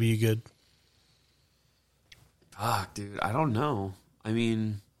AEW good? Fuck, dude. I don't know. I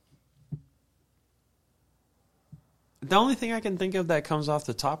mean, the only thing I can think of that comes off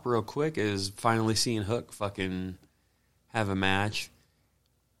the top real quick is finally seeing Hook fucking have a match.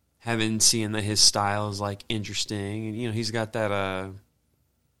 Seeing that his style is like interesting, and he's got that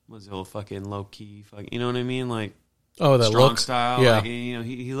what's the old fucking low key you know what I mean, like That strong look style. Yeah, Like,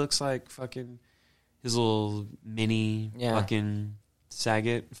 he looks like fucking his little mini fucking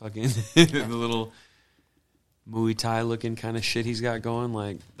Saget, fucking the little Muay Thai looking kind of shit he's got going.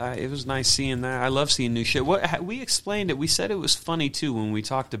 Like that, it was nice seeing that. I love seeing new shit. What we explained it. We said it was funny too when we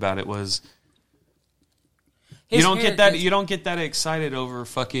talked about it. Was you don't get that excited over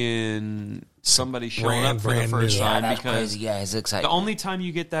fucking somebody showing up for the first time that's because crazy. Yeah, it's exciting. the only time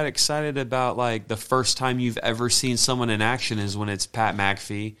you get that excited about like the first time you've ever seen someone in action is when it's Pat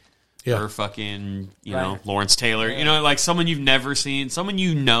McAfee or fucking Lawrence Taylor. You know, like someone you've never seen, someone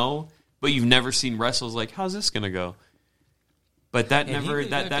but you've never seen wrestle. Is like, how's this gonna go? But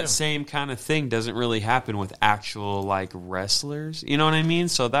that same kind of thing doesn't really happen with actual like wrestlers. You know what I mean?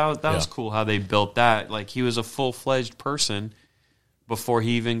 So that was cool how they built that. Like he was a full-fledged person before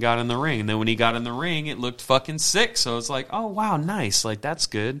he even got in the ring. And then when he got in the ring, it looked fucking sick. So it's like, oh wow, nice. Like that's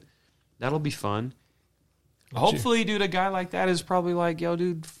good. That'll be fun. Hopefully, dude, a guy like that is probably like, yo,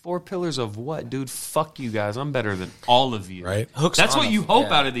 dude, 4 pillars of what? Dude, fuck you guys. I'm better than all of you. Right. That's what you hope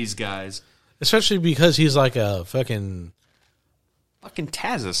out of these guys. Especially because he's like a fucking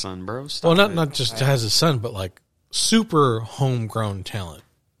Taz's son, bro. Stop not just has his son, but like super homegrown talent.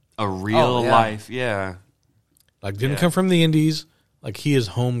 A real life, yeah. Like didn't come from the indies. Like he is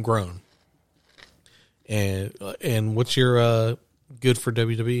homegrown. And what's your good for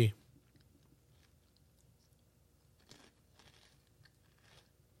WWE?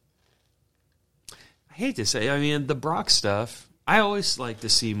 I hate to say, I mean, the Brock stuff, I always like to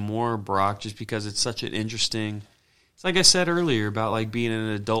see more Brock just because it's such an interesting... It's like I said earlier about like being an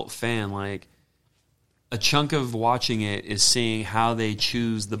adult fan, like a chunk of watching it is seeing how they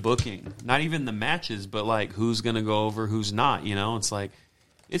choose the booking. Not even the matches, but like who's going to go over, who's not, you know? It's like,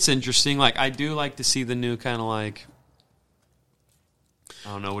 it's interesting. Like I do like to see the new kind of like,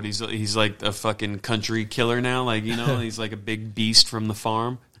 I don't know what he's like a fucking country killer now. Like, you know, he's like a big beast from the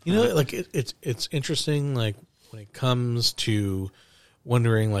farm. You know, like it's interesting, like when it comes to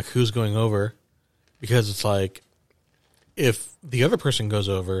wondering like who's going over, because it's like if the other person goes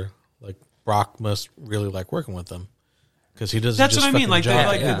over, like Brock must really like working with them because he doesn't. That's just what I mean. Like,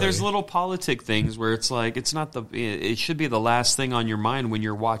 everybody. there's little politic things where it's like it's not it should be the last thing on your mind when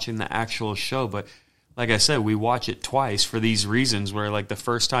you're watching the actual show. But like I said, we watch it twice for these reasons. Where like the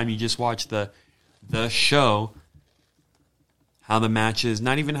first time you just watch the show. How the matches,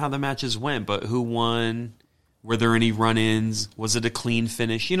 not even how the matches went, but who won, were there any run-ins, was it a clean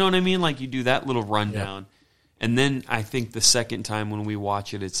finish? You know what I mean? Like you do that little rundown. Yeah. And then I think the second time when we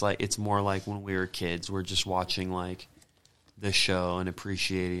watch it, it's like it's more like when we were kids. We're just watching like the show and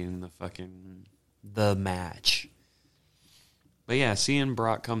appreciating the match. But yeah, seeing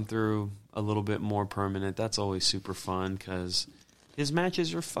Brock come through a little bit more permanent, that's always super fun because his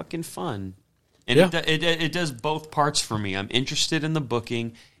matches are fucking fun. And it does both parts for me. I'm interested in the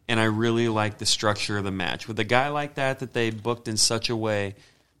booking, and I really like the structure of the match. With a guy like that they booked in such a way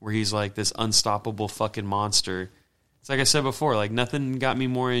where he's like this unstoppable fucking monster. It's like I said before, like nothing got me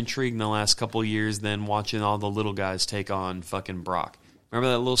more intrigued in the last couple years than watching all the little guys take on fucking Brock. Remember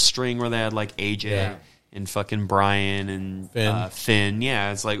that little string where they had like AJ and fucking Brian and Finn?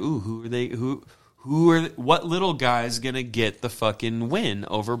 Yeah, it's like, ooh, who are they? What little guy's gonna get the fucking win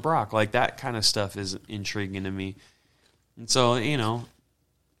over Brock? Like that kind of stuff is intriguing to me. And so, you know,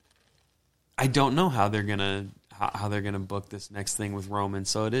 I don't know how they're gonna book this next thing with Roman.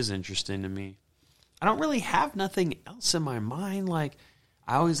 So it is interesting to me. I don't really have nothing else in my mind. Like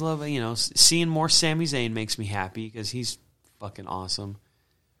I always love, seeing more Sami Zayn makes me happy because he's fucking awesome.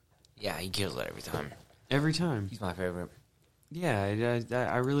 Yeah, he kills it every time. Every time. He's my favorite. Yeah,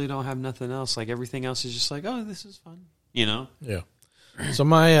 I really don't have nothing else. Like, everything else is just like, oh, this is fun. You know? Yeah. So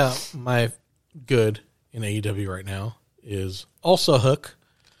my my good in AEW right now is also Hook.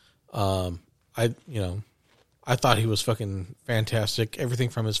 I thought he was fucking fantastic. Everything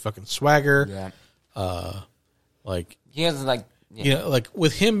from his fucking swagger. Yeah. Like He has like like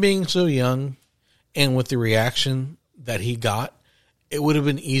with him being so young and with the reaction that he got, it would have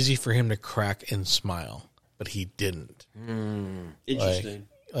been easy for him to crack and smile, but he didn't. Interesting.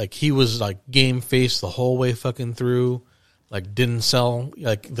 Like he was like game face the whole way fucking through, like didn't sell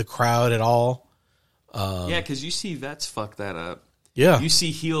like the crowd at all. Yeah, because you see vets fuck that up. Yeah. You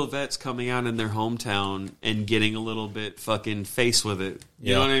see heel vets coming out in their hometown and getting a little bit fucking face with it.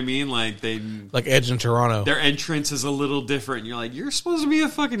 You know what I mean? Like like Edge in Toronto. Their entrance is a little different. You're like, you're supposed to be a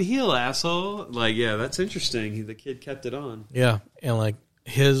fucking heel, asshole. Like, yeah, that's interesting. The kid kept it on. Yeah, and like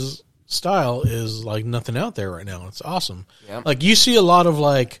his style is like nothing out there right now. It's awesome. Yep. Like you see a lot of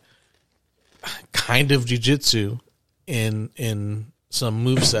like kind of jiu-jitsu in some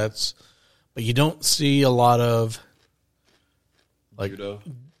movesets, but you don't see a lot of like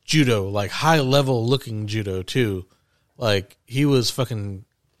judo, like high level looking judo too. Like he was fucking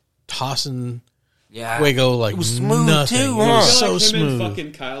tossing Fuego like it was smooth nothing. too, It huh? was I so feel like him smooth. and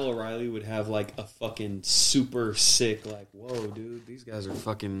fucking Kyle O'Reilly would have like a fucking super sick, like, whoa, dude, these guys are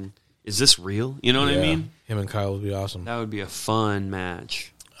fucking. Is this real? You know what I Yeah. mean? Him and Kyle would be awesome. That would be a fun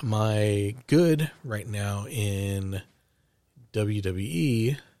match. My good right now in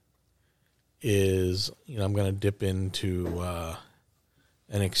WWE is, I'm going to dip into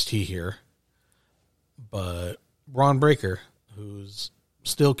NXT here, but Braun Breaker, who's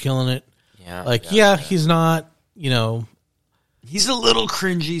still killing it. Yeah. He's not, He's a little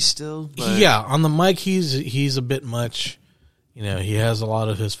cringy still. But on the mic, he's a bit much. He has a lot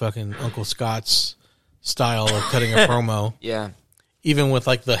of his fucking Uncle Scott's style of cutting a promo. Yeah. Even with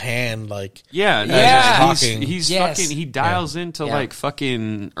like the hand, like Yeah. He's Yes. fucking. He dials into Yeah. like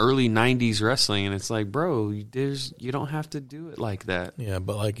fucking early '90s wrestling, and it's like, bro, you don't have to do it like that. yeah,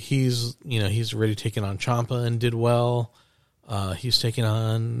 but like he's already taken on Ciampa and did well. He's taken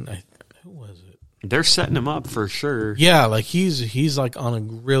on who was it? They're setting him up for sure. Yeah, like he's like on a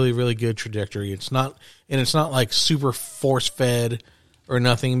really really good trajectory. It's not like super force fed or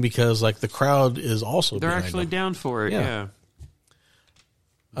nothing because like the crowd is also They're behind actually him. down for it. Yeah.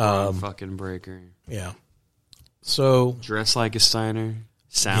 Yeah. Fucking Breaker. Yeah. So Dress like a Steiner.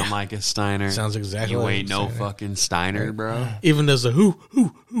 Sound like a Steiner. sounds exactly You like ain't a no Steiner. fucking Steiner, bro. even does the who.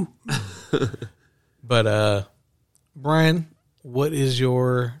 But Brian, what is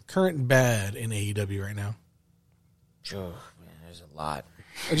your current bad in AEW right now? Oh, man, there's a lot.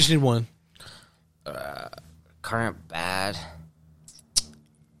 I just need one. Current bad.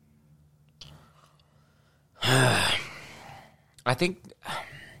 I think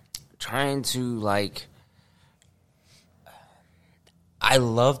trying to like. I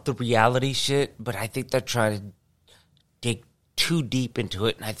love the reality shit, but I think they're trying to dig too deep into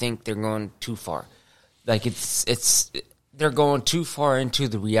it, and I think they're going too far. Like they're going too far into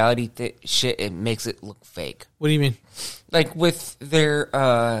the reality shit. It makes it look fake. What do you mean? Like with their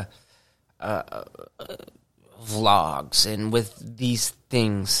vlogs and with these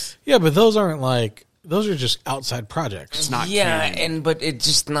things. Yeah, but those are just outside projects. It's not Yeah, canon. but it's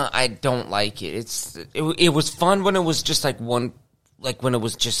just not. I don't like it. It was fun when it was just like one, like when it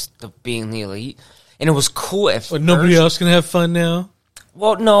was just being the elite, and it was cool at But nobody first. else can have fun now.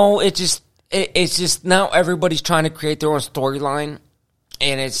 Well, no, it's just now everybody's trying to create their own storyline,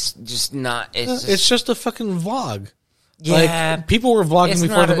 and it's just not. It's just a fucking vlog. yeah. Like, people were vlogging It's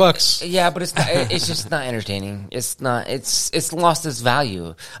before not the Bucks. Yeah, but it's not. It's just not entertaining. It's not. It's lost its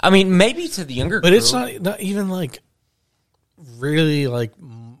value. I mean, maybe to the younger, But it's crew. not even like really like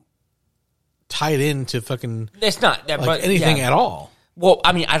tied into fucking It's not. like but, anything yeah. at all. Well,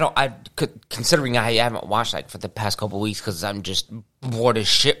 I mean, considering I haven't watched like for the past couple of weeks because I'm just bored as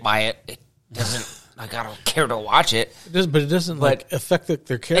shit by it. It doesn't. Like I don't care to watch it. But it doesn't But like affect their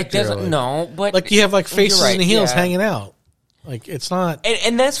character. It doesn't. like, No, but like you have like faces you're right, and heels yeah. hanging out. Like it's not.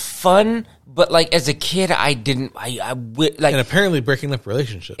 and that's fun. But like as a kid, I didn't. Like And apparently breaking up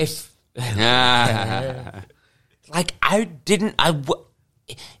relationships. if Ah. like I didn't.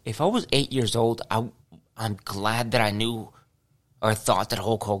 If I was 8 years old, I'm glad that I knew or thought that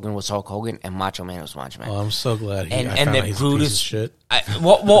Hulk Hogan was Hulk Hogan and Macho Man was Macho Man. Oh, I'm so glad and I and found out that he's a piece of Brutus shit.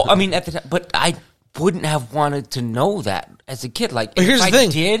 well, I mean at the time, but I wouldn't have wanted to know that as a kid. Like, But here's if the thing.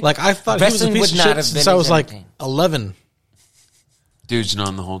 I did, like I thought he was a wrestling piece would of not shit have since been I was as like entertaining. 11. Dude's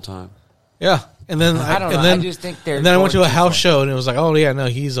known the whole time. Yeah, and then I don't know. Then, I just think they're. and then I went to a going too house far. show, and it was like, oh yeah, no,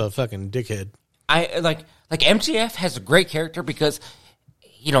 he's a fucking dickhead. I like MJF has a great character because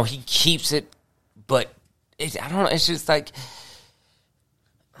he keeps it, but I don't know. It's just like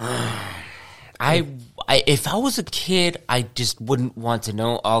if I was a kid, I just wouldn't want to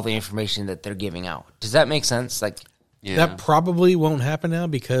know all the information that they're giving out. Does that make sense? Like, Yeah. That probably won't happen now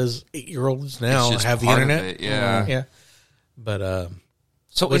because 8-year-olds now It's just have the part of internet. it, yeah. yeah. But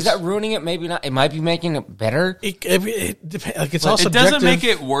so is that ruining it? Maybe not. It might be making it better. it depends. Like it's all It subjective. doesn't make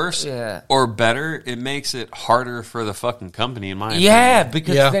it worse Yeah. or better. It makes it harder for the fucking company, in my opinion. Yeah,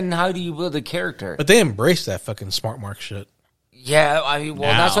 because Yeah. then how do you build a character? But they embrace that fucking smart mark shit. Yeah, I mean,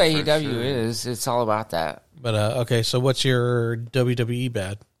 well, Now, that's what for AEW sure. is. It's all about that. But okay, so what's your WWE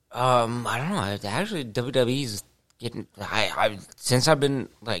bad? I don't know. Actually, WWE's getting. I since I've been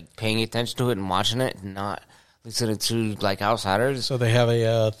like paying attention to it and watching it, and not listening to like outsiders. So they have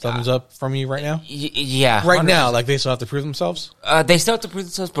a thumbs up from you right now. Yeah, Right 100%. now, like they still have to prove themselves. They still have to prove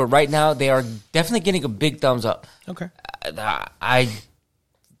themselves, but right now they are definitely getting a big thumbs up. Okay. I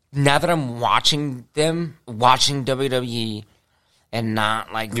now that I'm watching WWE and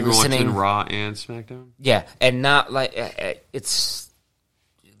not like You've been listening. watching Raw and SmackDown? Yeah, and not like it's.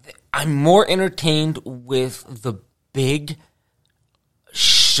 I'm more entertained with the big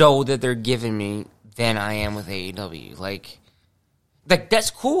show that they're giving me than I am with AEW. Like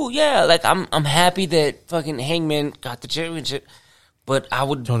that's cool. Yeah, like I'm happy that fucking Hangman got the championship, but I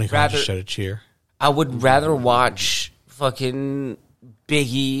would Tony Khan rather just shed a cheer. I would rather watch fucking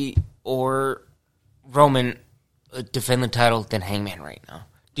Biggie or Roman defend the title than Hangman right now.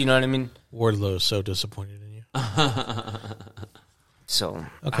 Do you know what I mean? Wardlow is so disappointed in you. So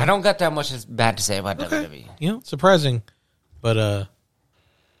I don't got that much bad to say about WWE. You know, surprising, but at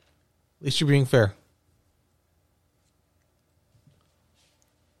least you're being fair.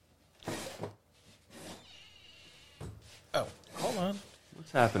 Oh, hold on.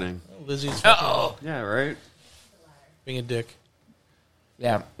 What's happening? Lizzie's Oh, Yeah, right? being a dick.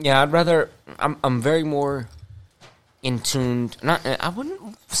 yeah. I'd rather. I'm very more in tuned. Not. I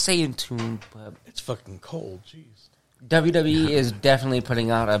wouldn't say in tuned, but It's fucking cold. Jeez. WWE is definitely putting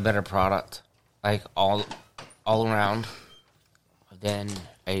out a better product, like all around, than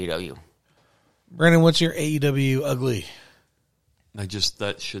AEW. Brandon, what's your AEW ugly?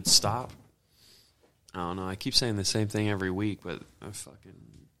 That should stop. I don't know. I keep saying the same thing every week, but a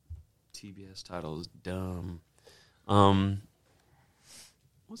fucking TBS title is dumb.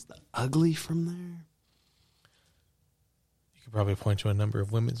 What's the ugly from there? You could probably point to a number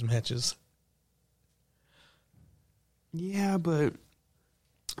of women's matches. Yeah, but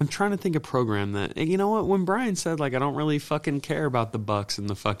I'm trying to think of program that. You know what? When Brian said like I don't really fucking care about the Bucks and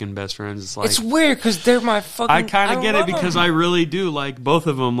the fucking best friends, it's like It's weird because they're my fucking. I kind of get it love because them. I really do like both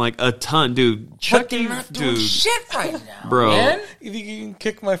of them like a ton, dude. But Chucky, they're not doing dude, shit right now, bro. man. You think you can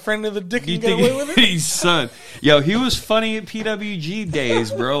kick my friend in the dick You and get away with think it? he's son? Yo, he was funny at PWG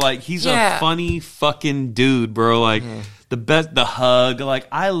days, bro. Like he's Yeah. a funny fucking dude, bro. Like the best, the hug. Like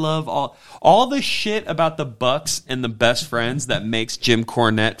I love all the shit about the Bucks and the best friends that makes Jim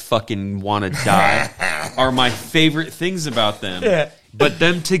Cornette fucking want to die are my favorite things about them. Yeah. But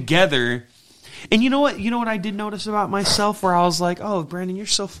them together. And you know what? You know what I did notice about myself where I was like, oh, Brandon, you're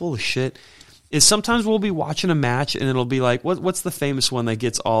so full of shit. Is sometimes we'll be watching a match and it'll be like, what's the famous one that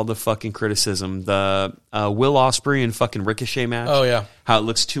gets all the fucking criticism? The Will Ospreay and fucking Ricochet match. Oh, yeah. How it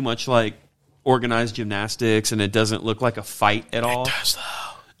looks too much like organized gymnastics and it doesn't look like a fight at all. It does,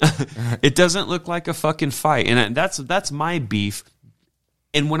 though. It doesn't look like a fucking fight. And that's my beef.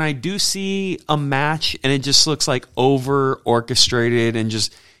 And when I do see a match and it just looks like over orchestrated and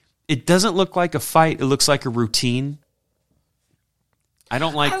just, it doesn't look like a fight. It looks like a routine. I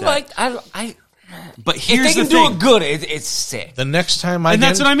don't like that. But If here's they can the thing. do it good, it's sick. The next time I And get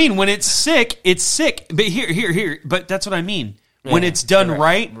that's what I mean. When it's sick, it's sick. But here. But that's what I mean. When Yeah, it's done you're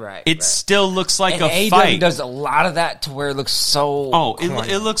right, right, it right. still looks like And a AEW fight. does a lot of that to where it looks so. Oh,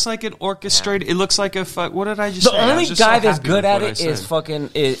 corny. it looks like an orchestrated. It looks like a fuck. What did I just The say? I was only just guy so that's happy good with at what I it is said. fucking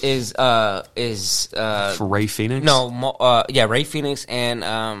is For Ray Phoenix. no Ray Phoenix and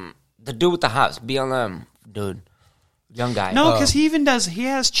the dude with the hops BLM dude, young guy. No, because he even does. He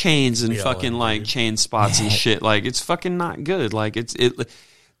has chains and Yeah, fucking like, like chain spots and shit. Like it's fucking not good. Like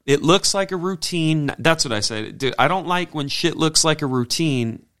it looks like a routine. That's what I said, dude. I don't like when shit looks like a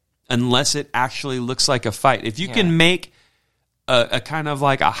routine unless it actually looks like a fight. If you can make a kind of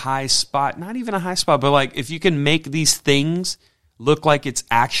like a high spot, not even a high spot, but like if you can make these things look like it's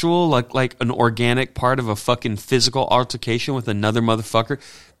actual, like an organic part of a fucking physical altercation with another motherfucker,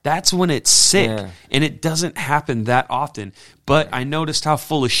 That's when it's sick, and it doesn't happen that often. But I noticed how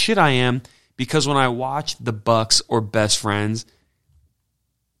full of shit I am because when I watch the Bucks or Best Friends,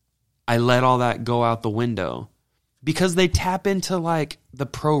 I let all that go out the window because they tap into like the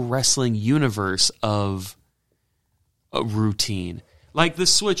pro wrestling universe of a routine. Like the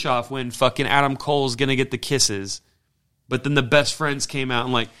switch off when fucking Adam Cole's going to get the kisses, but then the Best Friends came out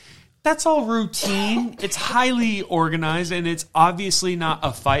and like, that's all routine. It's highly organized and it's obviously not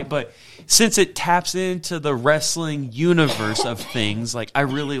a fight, but since it taps into the wrestling universe of things, like I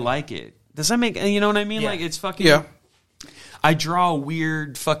really like it. Does that make, you know what I mean? Yeah. Like it's fucking, Yeah. I draw a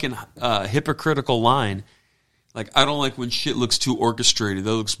weird fucking hypocritical line. Like I don't like when shit looks too orchestrated.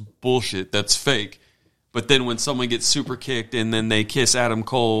 That looks bullshit. That's fake. But then when someone gets super kicked and then they kiss Adam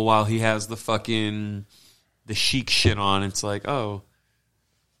Cole while he has the fucking, the chic shit on, it's like, oh,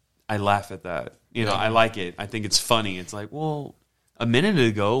 I laugh at that. You know, I like it. I think it's funny. It's like, well, a minute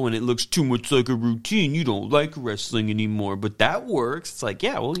ago when it looks too much like a routine, you don't like wrestling anymore. But that works. It's like,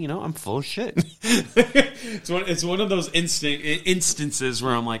 yeah, well, you know, I'm full of shit. It's one of those instances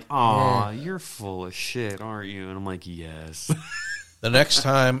where I'm like, aw, you're full of shit, aren't you? And I'm like, yes. The next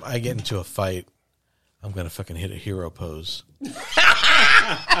time I get into a fight, I'm going to fucking hit a hero pose.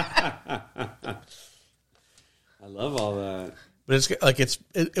 I love all that. But it's like it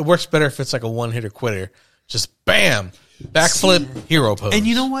works better if it's like a one-hitter quitter. Just bam, backflip, hero pose. And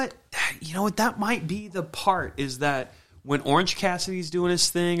you know what? That might be the part is that when Orange Cassidy's doing his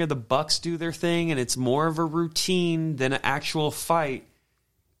thing or the Bucks do their thing and it's more of a routine than an actual fight,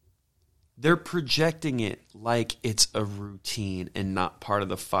 they're projecting it like it's a routine and not part of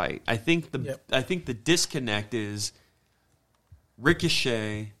the fight. I think the disconnect is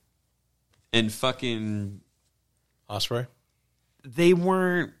Ricochet and fucking Ospreay. They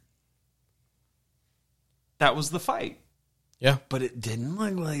weren't. That was the fight. Yeah, but it didn't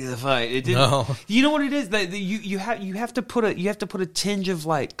look like the fight. It didn't. No. You know what it is that you have to put a tinge of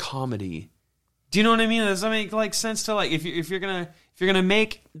like comedy. Do you know what I mean? Does that make like sense to like if you're gonna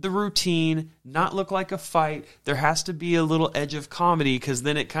make the routine not look like a fight, there has to be a little edge of comedy because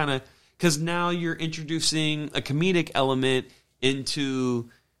then because now you're introducing a comedic element into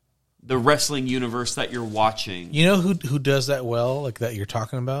the wrestling universe that you're watching. You know who does that well, like that you're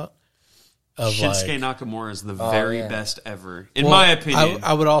talking about? Shinsuke Nakamura is the very best ever, in my opinion.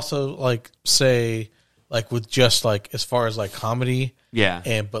 I would also like say, like with just like as far as like comedy,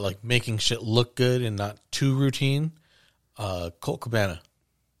 but like making shit look good and not too routine. Colt Cabana,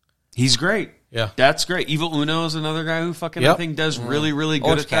 he's great. Yeah, that's great. Evil Uno is another guy who fucking I think does really really good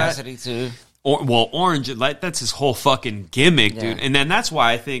Orange at that. Cassidy too. Orange, that's his whole fucking gimmick, dude. And then that's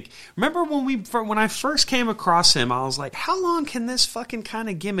why I think. Remember when I first came across him, I was like, how long can this fucking kind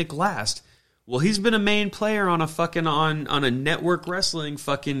of gimmick last? Well, he's been a main player on a fucking on a network wrestling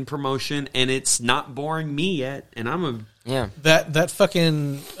fucking promotion, and it's not boring me yet. And I'm that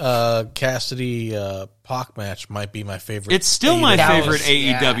fucking Cassidy Pac match might be my favorite. It's still my favorite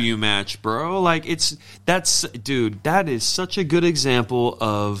AEW match, bro. Like that is such a good example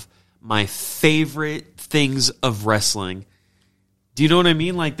of my favorite things of wrestling. Do you know what I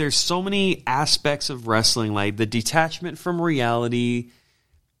mean? Like there's so many aspects of wrestling, like the detachment from reality,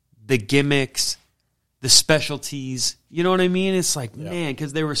 the gimmicks, the specialties. You know what I mean? It's like, man,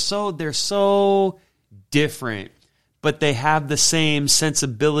 because they're so different, but they have the same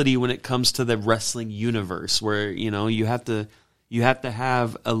sensibility when it comes to the wrestling universe where, you know, you have to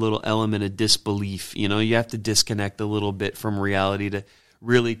have a little element of disbelief. You know, you have to disconnect a little bit from reality to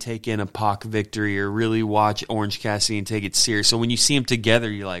really take in a Pac victory or really watch Orange Cassidy and take it serious. So when you see them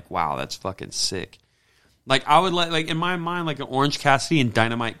together, you're like, wow, that's fucking sick. Like I would like in my mind, like an Orange Cassidy and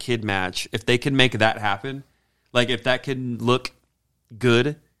Dynamite Kid match, if they could make that happen, like if that could look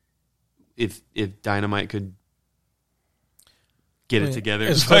good, if Dynamite could get it together.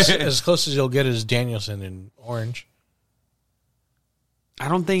 As close as you'll get is Danielson and Orange. I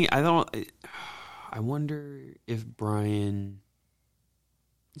wonder if Brian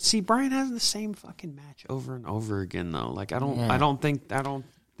has the same fucking match over and over again though. Like I don't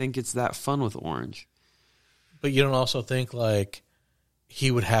think it's that fun with Orange. But you don't also think like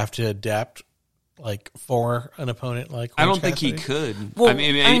he would have to adapt like for an opponent like Orange I don't Cassidy? think he could. Well, I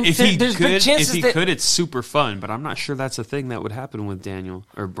mean if he could, it's super fun, but I'm not sure that's a thing that would happen with Daniel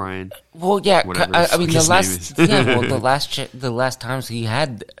or Brian. Well, yeah, I mean the last times he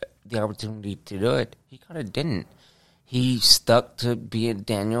had the opportunity to do it, he kind of didn't. He stuck to being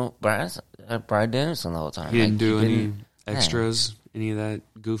Brian Danielson the whole time. He didn't do any extras, any of that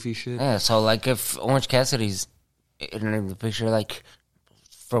goofy shit. Yeah, so like if Orange Cassidy's in the picture, like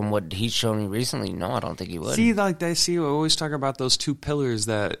from what he's shown me recently, no, I don't think he would. See, like I always talk about those two pillars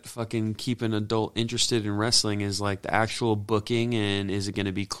that fucking keep an adult interested in wrestling is like the actual booking and is it going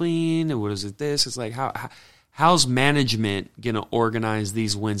to be clean and what is it this? It's like how's management going to organize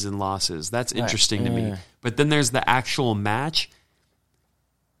these wins and losses? That's interesting to me. But then there's the actual match.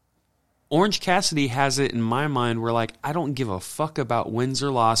 Orange Cassidy has it in my mind where like I don't give a fuck about wins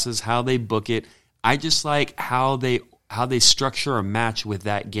or losses, how they book it. I just like how they structure a match with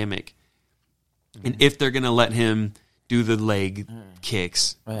that gimmick. And if they're going to let him do the leg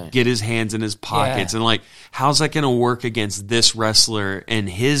kicks, get his hands in his pockets, and like, how's that going to work against this wrestler and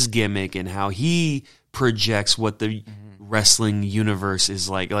his gimmick and how he projects what the wrestling universe is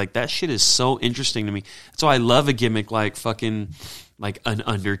like. Like, that shit is so interesting to me. So I love a gimmick like fucking, like an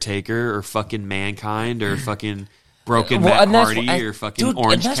Undertaker or fucking Mankind or fucking Broken Matt Hardy or fucking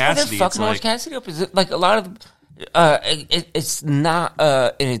Orange Cassidy. Fucking Orange Cassidy up is like a lot of it's not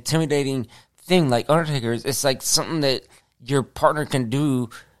an intimidating thing like Undertaker. It's like something that your partner can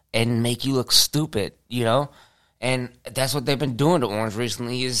do and make you look stupid, you know? And that's what they've been doing to Orange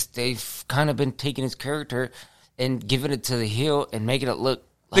recently is they've kind of been taking his character and giving it to the heel and making it look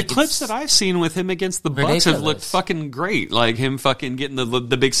like the clips that I've seen with him against the Bucks have looked fucking great. Like him fucking getting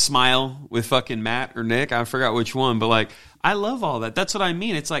the big smile with fucking Matt or Nick. I forgot which one, but like I love all that. That's what I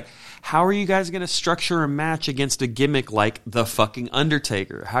mean. It's like, how are you guys going to structure a match against a gimmick like the fucking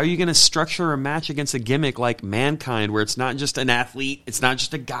Undertaker? How are you going to structure a match against a gimmick like Mankind, where it's not just an athlete, it's not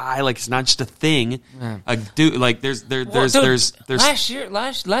just a guy, like it's not just a thing, a dude. Like there's last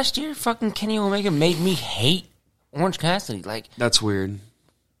year, fucking Kenny Omega made me hate Orange Cassidy. Like that's weird.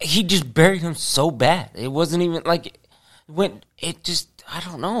 He just buried him so bad. It wasn't even like when it just. I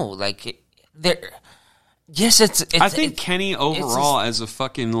don't know. Like there. Yes, it's I think Kenny overall as a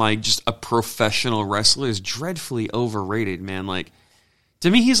fucking like just a professional wrestler is dreadfully overrated, man. Like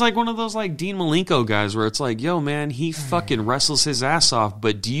to me, he's like one of those like Dean Malenko guys where it's like, yo, man, he fucking wrestles his ass off,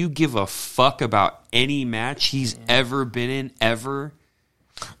 but do you give a fuck about any match he's ever been in ever?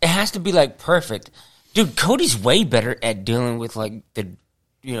 It has to be like perfect, dude. Cody's way better at dealing with like the,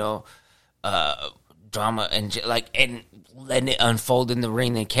 you know, drama and like and letting it unfold in the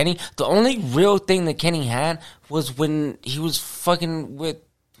ring than Kenny. The only real thing that Kenny had was when he was fucking when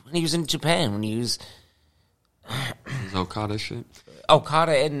he was in Japan, when he was his Okada shit.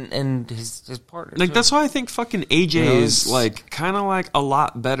 Okada and his partner. Like that's why I think fucking AJ is like kind of like a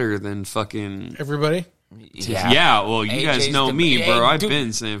lot better than fucking everybody. Yeah, well, you guys know me, bro. I've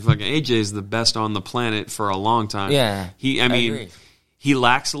been saying fucking AJ is the best on the planet for a long time. Yeah, I mean, he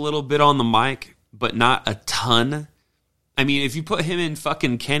lacks a little bit on the mic, but not a ton. I mean, if you put him and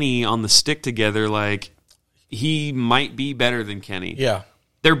fucking Kenny on the stick together, like, he might be better than Kenny. Yeah.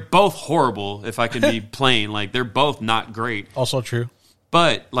 They're both horrible, if I can be plain. Like, they're both not great. Also true.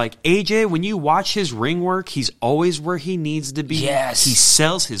 But, like, AJ, when you watch his ring work, he's always where he needs to be. Yes. He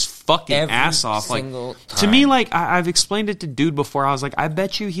sells his fucking ass off. Like, to me, like, I've explained it to Dude before. I was like, I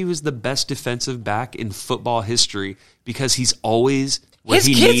bet you he was the best defensive back in football history because he's always where his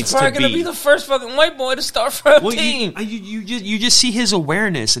he kid's needs probably to going to be the first fucking white boy to start for a team. You just see his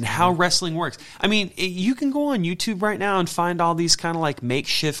awareness and how wrestling works. I mean, you can go on YouTube right now and find all these kind of like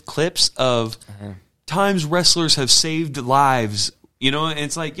makeshift clips of times wrestlers have saved lives. You know, and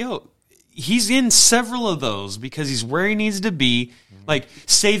it's like, yo, he's in several of those because he's where he needs to be, like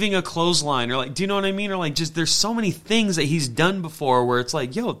saving a clothesline or like, do you know what I mean? Or like just there's so many things that he's done before where it's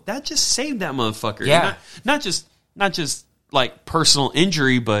like, yo, that just saved that motherfucker. Yeah. Not just like personal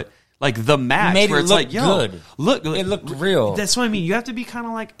injury, but like the match made where it it's look like, yo, good. Look, it looked real. That's what I mean. You have to be kind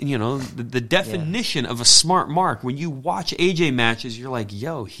of like, you know, the definition of a smart mark. When you watch AJ matches, you're like,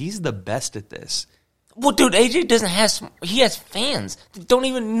 yo, he's the best at this. Well, dude, AJ doesn't have. He has fans that don't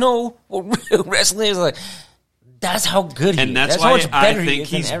even know what real wrestling is. Like, that's how good he is. And that's how why much better I think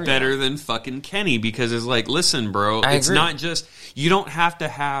he he's better than fucking Kenny because it's like, listen, bro, it's not just you don't have to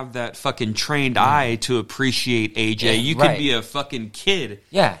have that fucking trained eye to appreciate AJ. Yeah, you could be a fucking kid.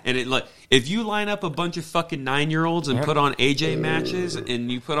 Yeah. And it like if you line up a bunch of fucking 9-year-olds and put on AJ matches and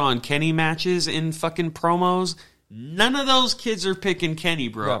you put on Kenny matches in fucking promos. None of those kids are picking Kenny,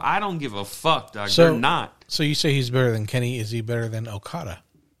 bro. I don't give a fuck, dog. They're not. So you say he's better than Kenny. Is he better than Okada?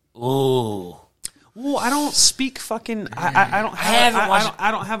 Ooh. Well, I don't speak fucking. I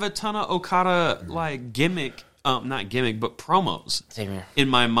don't have a ton of Okada like gimmick, not gimmick, but promos in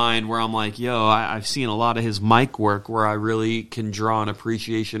my mind where I'm like, yo, I've seen a lot of his mic work where I really can draw an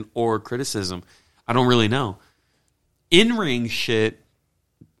appreciation or criticism. I don't really know. In ring shit.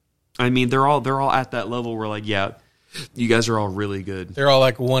 I mean, they're all at that level where like, yeah, You guys are all really good. They're all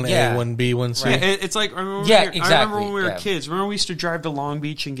like 1A, Yeah. 1B, 1C. Right. It's like, I remember, Yeah, I remember exactly, when we were yeah. kids. Remember we used to drive to Long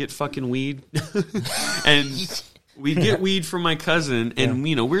Beach and get fucking weed? And we'd get weed from my cousin, and,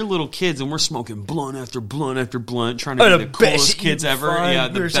 you know, we're little kids, and we're smoking blunt after blunt after blunt, trying to Oh, be the the best coolest shit kids you can ever. find. Yeah,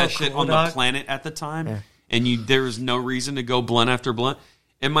 the We're so best shit cool, on dog. the planet at the time. And there was no reason to go blunt after blunt.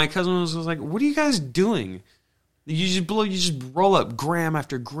 And my cousin was like, what are you guys doing? You just roll up gram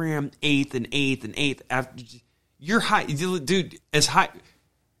after gram, eighth and eighth and eighth. After you're high, dude.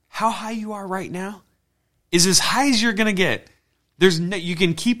 How high you are right now is as high as you're gonna get. You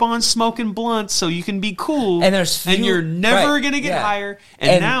can keep on smoking blunts, so you can be cool, And there's few- you're never right, gonna get yeah. higher.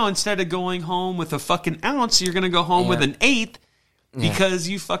 And now instead of going home with a fucking ounce, you're gonna go home with an eighth. Because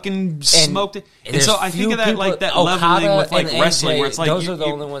you fucking smoked it. And so I think of that like that leveling with like wrestling where it's like those are the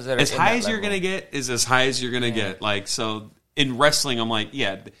only ones that are as in high that as you're level. gonna get is as high as you're gonna get. Like, so in wrestling, I'm like,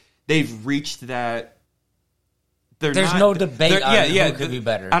 yeah, they've reached that. There's no debate on who could be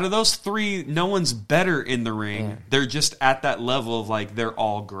better. Out of those three, no one's better in the ring. They're just at that level of like they're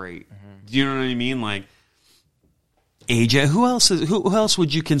all great. Do you know what I mean? Like AJ, who else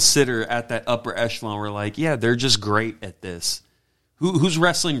would you consider at that upper echelon where like, yeah, they're just great at this? Who's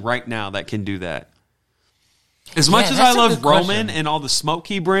wrestling right now that can do that? As much as I that's a love good Roman question. and all the smoke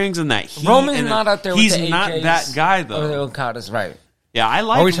he brings and that heat, Roman's and not out there with he's the not AJs that guy or though. the Okadas, right? Yeah, I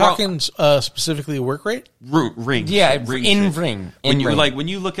like. Are we talking specifically work rate? Ring? Yeah, ring in shit. ring. When In you ring. like when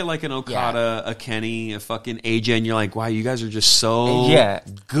you look at like an Okada, a Kenny, a fucking AJ, and you're like, wow, you guys are just so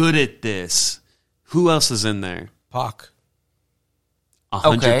good at this. Who else is in there? Pac.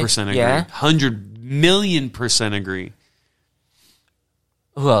 100% agree. yeah. 100,000,000% agree.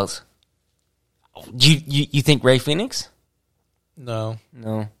 Who else? You think Ray Phoenix? No.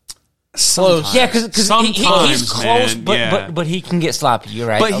 No. Sometimes. Yeah, because he's Sometimes, close, man, but, yeah. but he can get sloppy. You're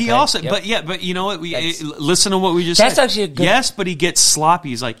right. But he Okay, also, yep. but you know what? That's- Listen to what we just That's said. actually a good- Yes, but he gets sloppy.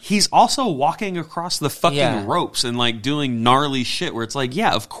 He's like, he's also walking across the fucking Yeah. ropes and like doing gnarly shit where it's like,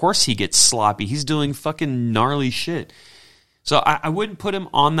 yeah, of course he gets sloppy. He's doing fucking gnarly shit. So I wouldn't put him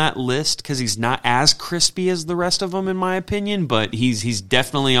on that list because he's not as crispy as the rest of them, in my opinion, but he's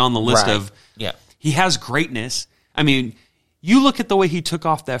definitely on the list Right. of, Yeah. he has greatness. I mean, you look at the way he took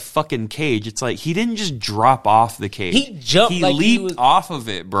off that fucking cage. It's like he didn't just drop off the cage. He jumped He like he leaped was- off of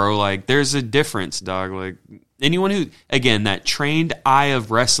it, bro. Like there's a difference, dog. Like anyone who, again, that trained eye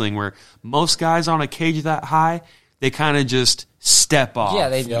of wrestling, where most guys on a cage that high, they kind of just step off. Yeah,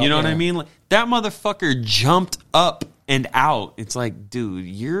 they- you know what I yeah. mean? Like, that motherfucker jumped up and out. It's like, dude,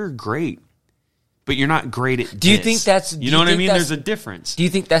 you're great, but you're not great at. Do you this. think that's- You do know you what I think mean? that's- There's a difference. Do you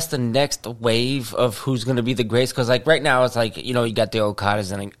think that's the next wave of who's going to be the greatest? Because like right now, it's like, you know, you got the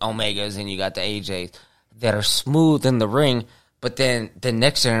Okadas and the Omegas, and you got the AJs that are smooth in the ring. But then the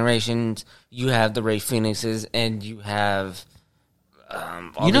next generations, you have the Ray Phoenixes, and you have,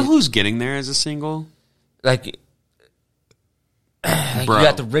 all You know these- who's getting there as a single? like Bro. you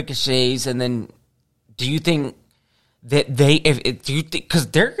got the Ricochets, and then do you think that do you think, because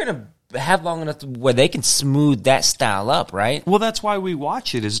they're gonna have long enough to where they can smooth that style up, right? Well, that's why we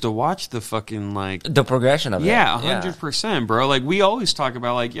watch it, is to watch the fucking like. The progression of Yeah, it. 100%, bro. Like we always talk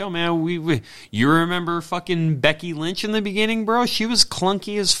about, like, yo, man, we you remember fucking Becky Lynch in the beginning, bro? She was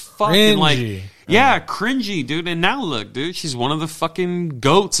clunky as fuck, and like, Cringy. yeah, cringy, dude. And now look, dude, she's one of the fucking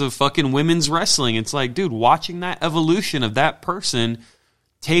goats of fucking women's wrestling. It's like, dude, watching that evolution of that person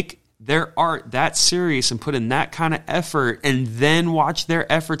take their art that serious and put in that kind of effort, and then watch their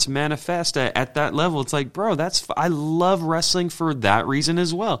efforts manifest at that level. It's like, bro, I love wrestling for that reason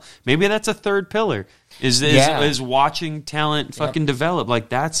as well. Maybe that's a third pillar is watching talent fucking develop. Like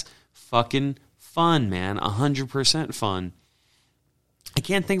that's fucking fun, man. 100% fun. I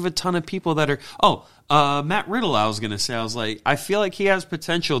can't think of a ton of people that are. Matt Riddle, I was going to say. I was like, I feel like he has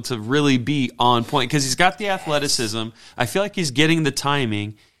potential to really be on point because he's got the athleticism. I feel like he's getting the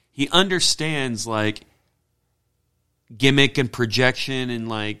timing. He understands like gimmick and projection and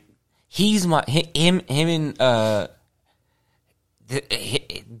like. He's him and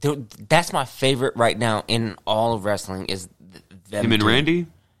that's my favorite right now in all of wrestling is them Him and two. Randy?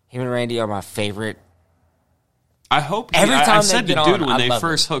 Him and Randy are my favorite. I hope Every I time they said get to dude on, when I they love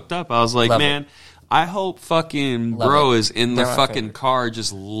first hooked up, I was like, Love man, I hope fucking Love bro it. is in the They're my fucking favorite. car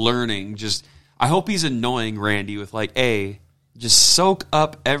just learning. I hope he's annoying Randy with like, just soak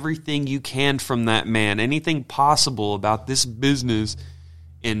up everything you can from that man, anything possible about this business,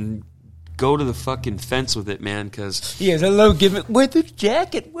 and go to the fucking fence with it, man, because. He has a low gimmick. Wear the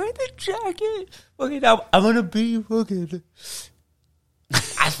jacket. Okay, I'm gonna be fucking.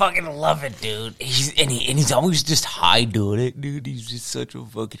 I fucking love it, dude. He's always just high doing it, dude. He's just such a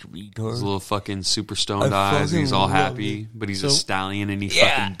fucking retard. His little fucking super stoned eyes. And he's all happy, but he's a stallion and he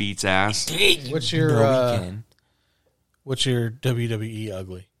fucking beats ass. Dude, What's he your can. what's your WWE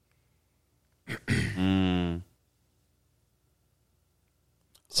ugly?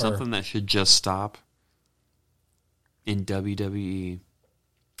 Something that should just stop in WWE.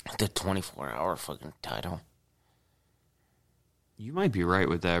 The 24-hour fucking title. You might be right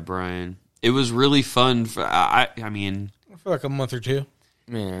with that, Brian. It was really fun. I mean, For like a month or two.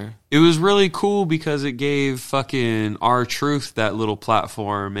 Yeah. it was really cool because it gave fucking R-Truth that little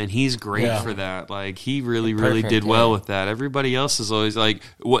platform, and he's great Yeah. for that. Like, he really Perfect, did well yeah. with that. Everybody else is always like,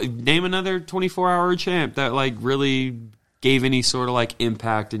 name another 24-hour champ that like really gave any sort of like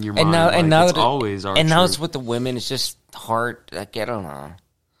impact in your mind. Like, it's always R-Truth. and now it's with the women. It's just hard. Like, I don't know.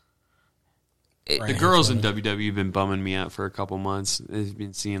 The girls in WWE have been bumming me out for a couple months. They've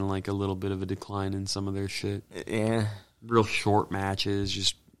been seeing like a little bit of a decline in some of their shit. Yeah. Real short matches,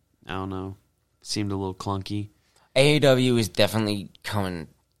 just, I don't know, seemed a little clunky. AEW is definitely coming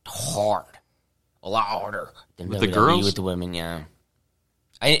hard, a lot harder than With WWE the girls? with the women. Yeah,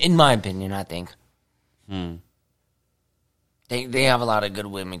 in my opinion, I think they have a lot of good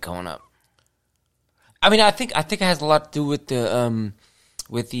women coming up. I mean, I think it has a lot to do with the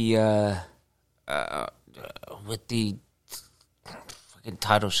fucking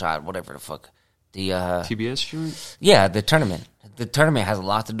title shot, whatever the fuck. The TBS joint? yeah, the tournament. The tournament has a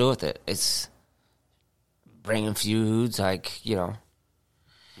lot to do with it. It's bringing feuds, like, you know,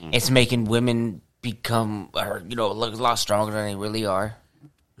 it's making women become, or, you know, look a lot stronger than they really are.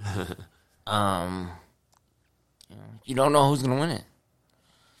 You don't know who's gonna win it,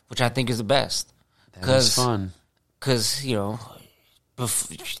 which I think is the best. That's fun. Because, you know,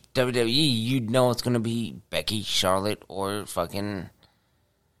 WWE, you'd know it's gonna be Becky, Charlotte, or fucking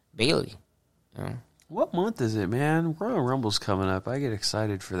Bailey. You know? What month is it, man? Royal Rumble's coming up. I get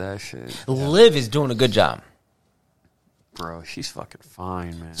excited for that shit. Liv is doing a good job. Bro, she's fucking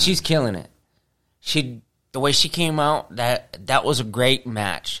fine, man. She's killing it. The way she came out, that was a great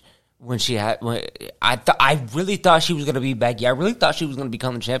match. When she had, I really thought she was gonna be Becky. I really thought she was gonna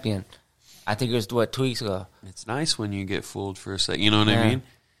become the champion. I think it was 2 weeks ago. It's nice when you get fooled for a sec. You know what I Yeah. mean?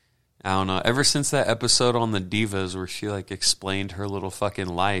 I don't know. Ever since that episode on the Divas where she like explained her little fucking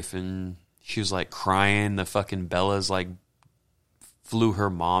life and she was like crying, the fucking Bellas like flew her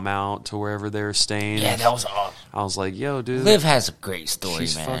mom out to wherever they were staying. Yeah, that was awesome. I was like, yo, dude. Liv has a great story,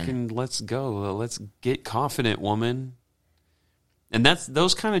 She's man. fucking, let's go. Let's get confident, woman. And that's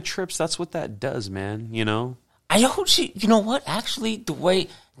those kind of trips, that's what that does, man, you know? I hope you know what? Actually, the way,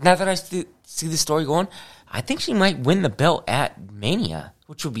 now that I see the story going, I think she might win the belt at Mania,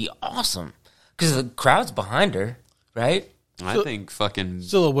 which would be awesome. Because the crowd's behind her, right? I think fucking...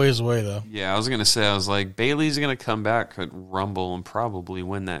 Still a ways away, though. Yeah, I was going to say, I was like, Bailey's going to come back at Rumble and probably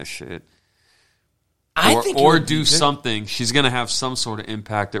win that shit. Or do something. She's going to have some sort of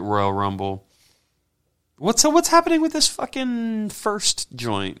impact at Royal Rumble. What's happening with this fucking first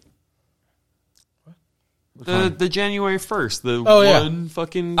joint? The January 1st. The one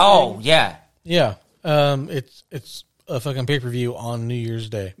fucking... Oh, yeah. Yeah. It's a fucking pay-per-view on New Year's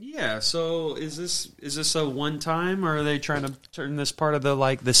Day. Yeah, so is this a one time, or are they trying to turn this part of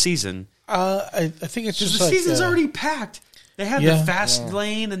the season? I think it's just the like, season's already packed. They had Yeah. the fast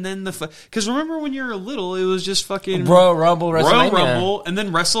lane, and then because remember when you were little, it was just fucking Royal Rumble, WrestleMania. Royal Rumble, and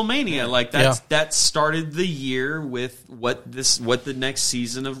then WrestleMania. Like that started the year with what the next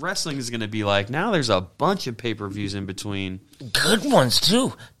season of wrestling is going to be like. Now there's a bunch of pay-per-views in between. Good ones,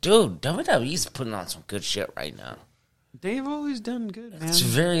 too. Dude, WWE's putting on some good shit right now. They've always done good, man. It's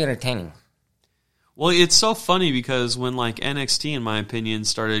very entertaining. Well, it's so funny because when like NXT, in my opinion,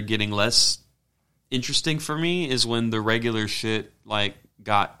 started getting less interesting for me is when the regular shit like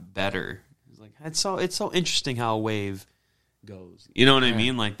got better. It's like it's so interesting how a wave goes. You know what I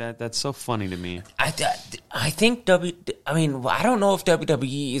mean? Like that's so funny to me. I think I don't know if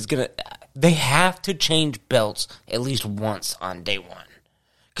WWE is gonna. They have to change belts at least once on day one,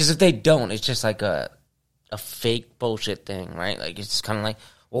 because if they don't, it's just like a fake bullshit thing, right? Like it's kind of like,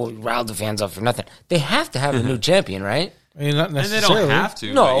 well, we riled the fans up for nothing. They have to have a new champion, right? I mean, not And they necessarily. don't have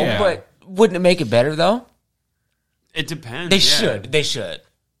to. No, yeah. but wouldn't it make it better though? It depends. They yeah. should. They should.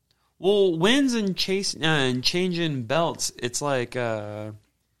 Well, wins and changing belts, it's like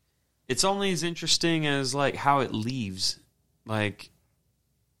it's only as interesting as like how it leaves. Like,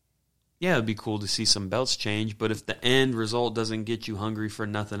 yeah, it'd be cool to see some belts change, but if the end result doesn't get you hungry for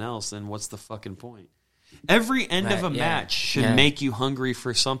nothing else, then what's the fucking point? Every end of a Right, yeah. match should Yeah. make you hungry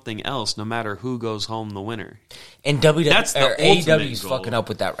for something else, no matter who goes home the winner. And WWE, That's the AEW ultimate is goal. fucking up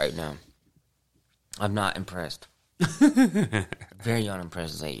with that right now. I'm not impressed. Very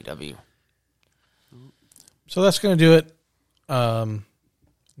unimpressed with AEW. So that's going to do it.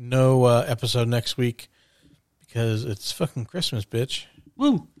 No episode next week because it's fucking Christmas, bitch.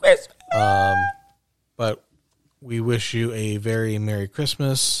 Woo! But we wish you a very Merry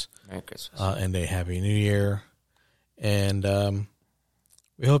Christmas Merry Christmas. and a Happy New Year. And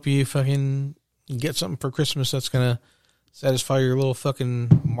we hope you fucking get something for Christmas that's going to satisfy your little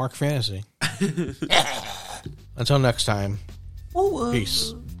fucking Mark fantasy. Until next time,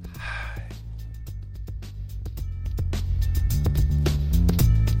 peace.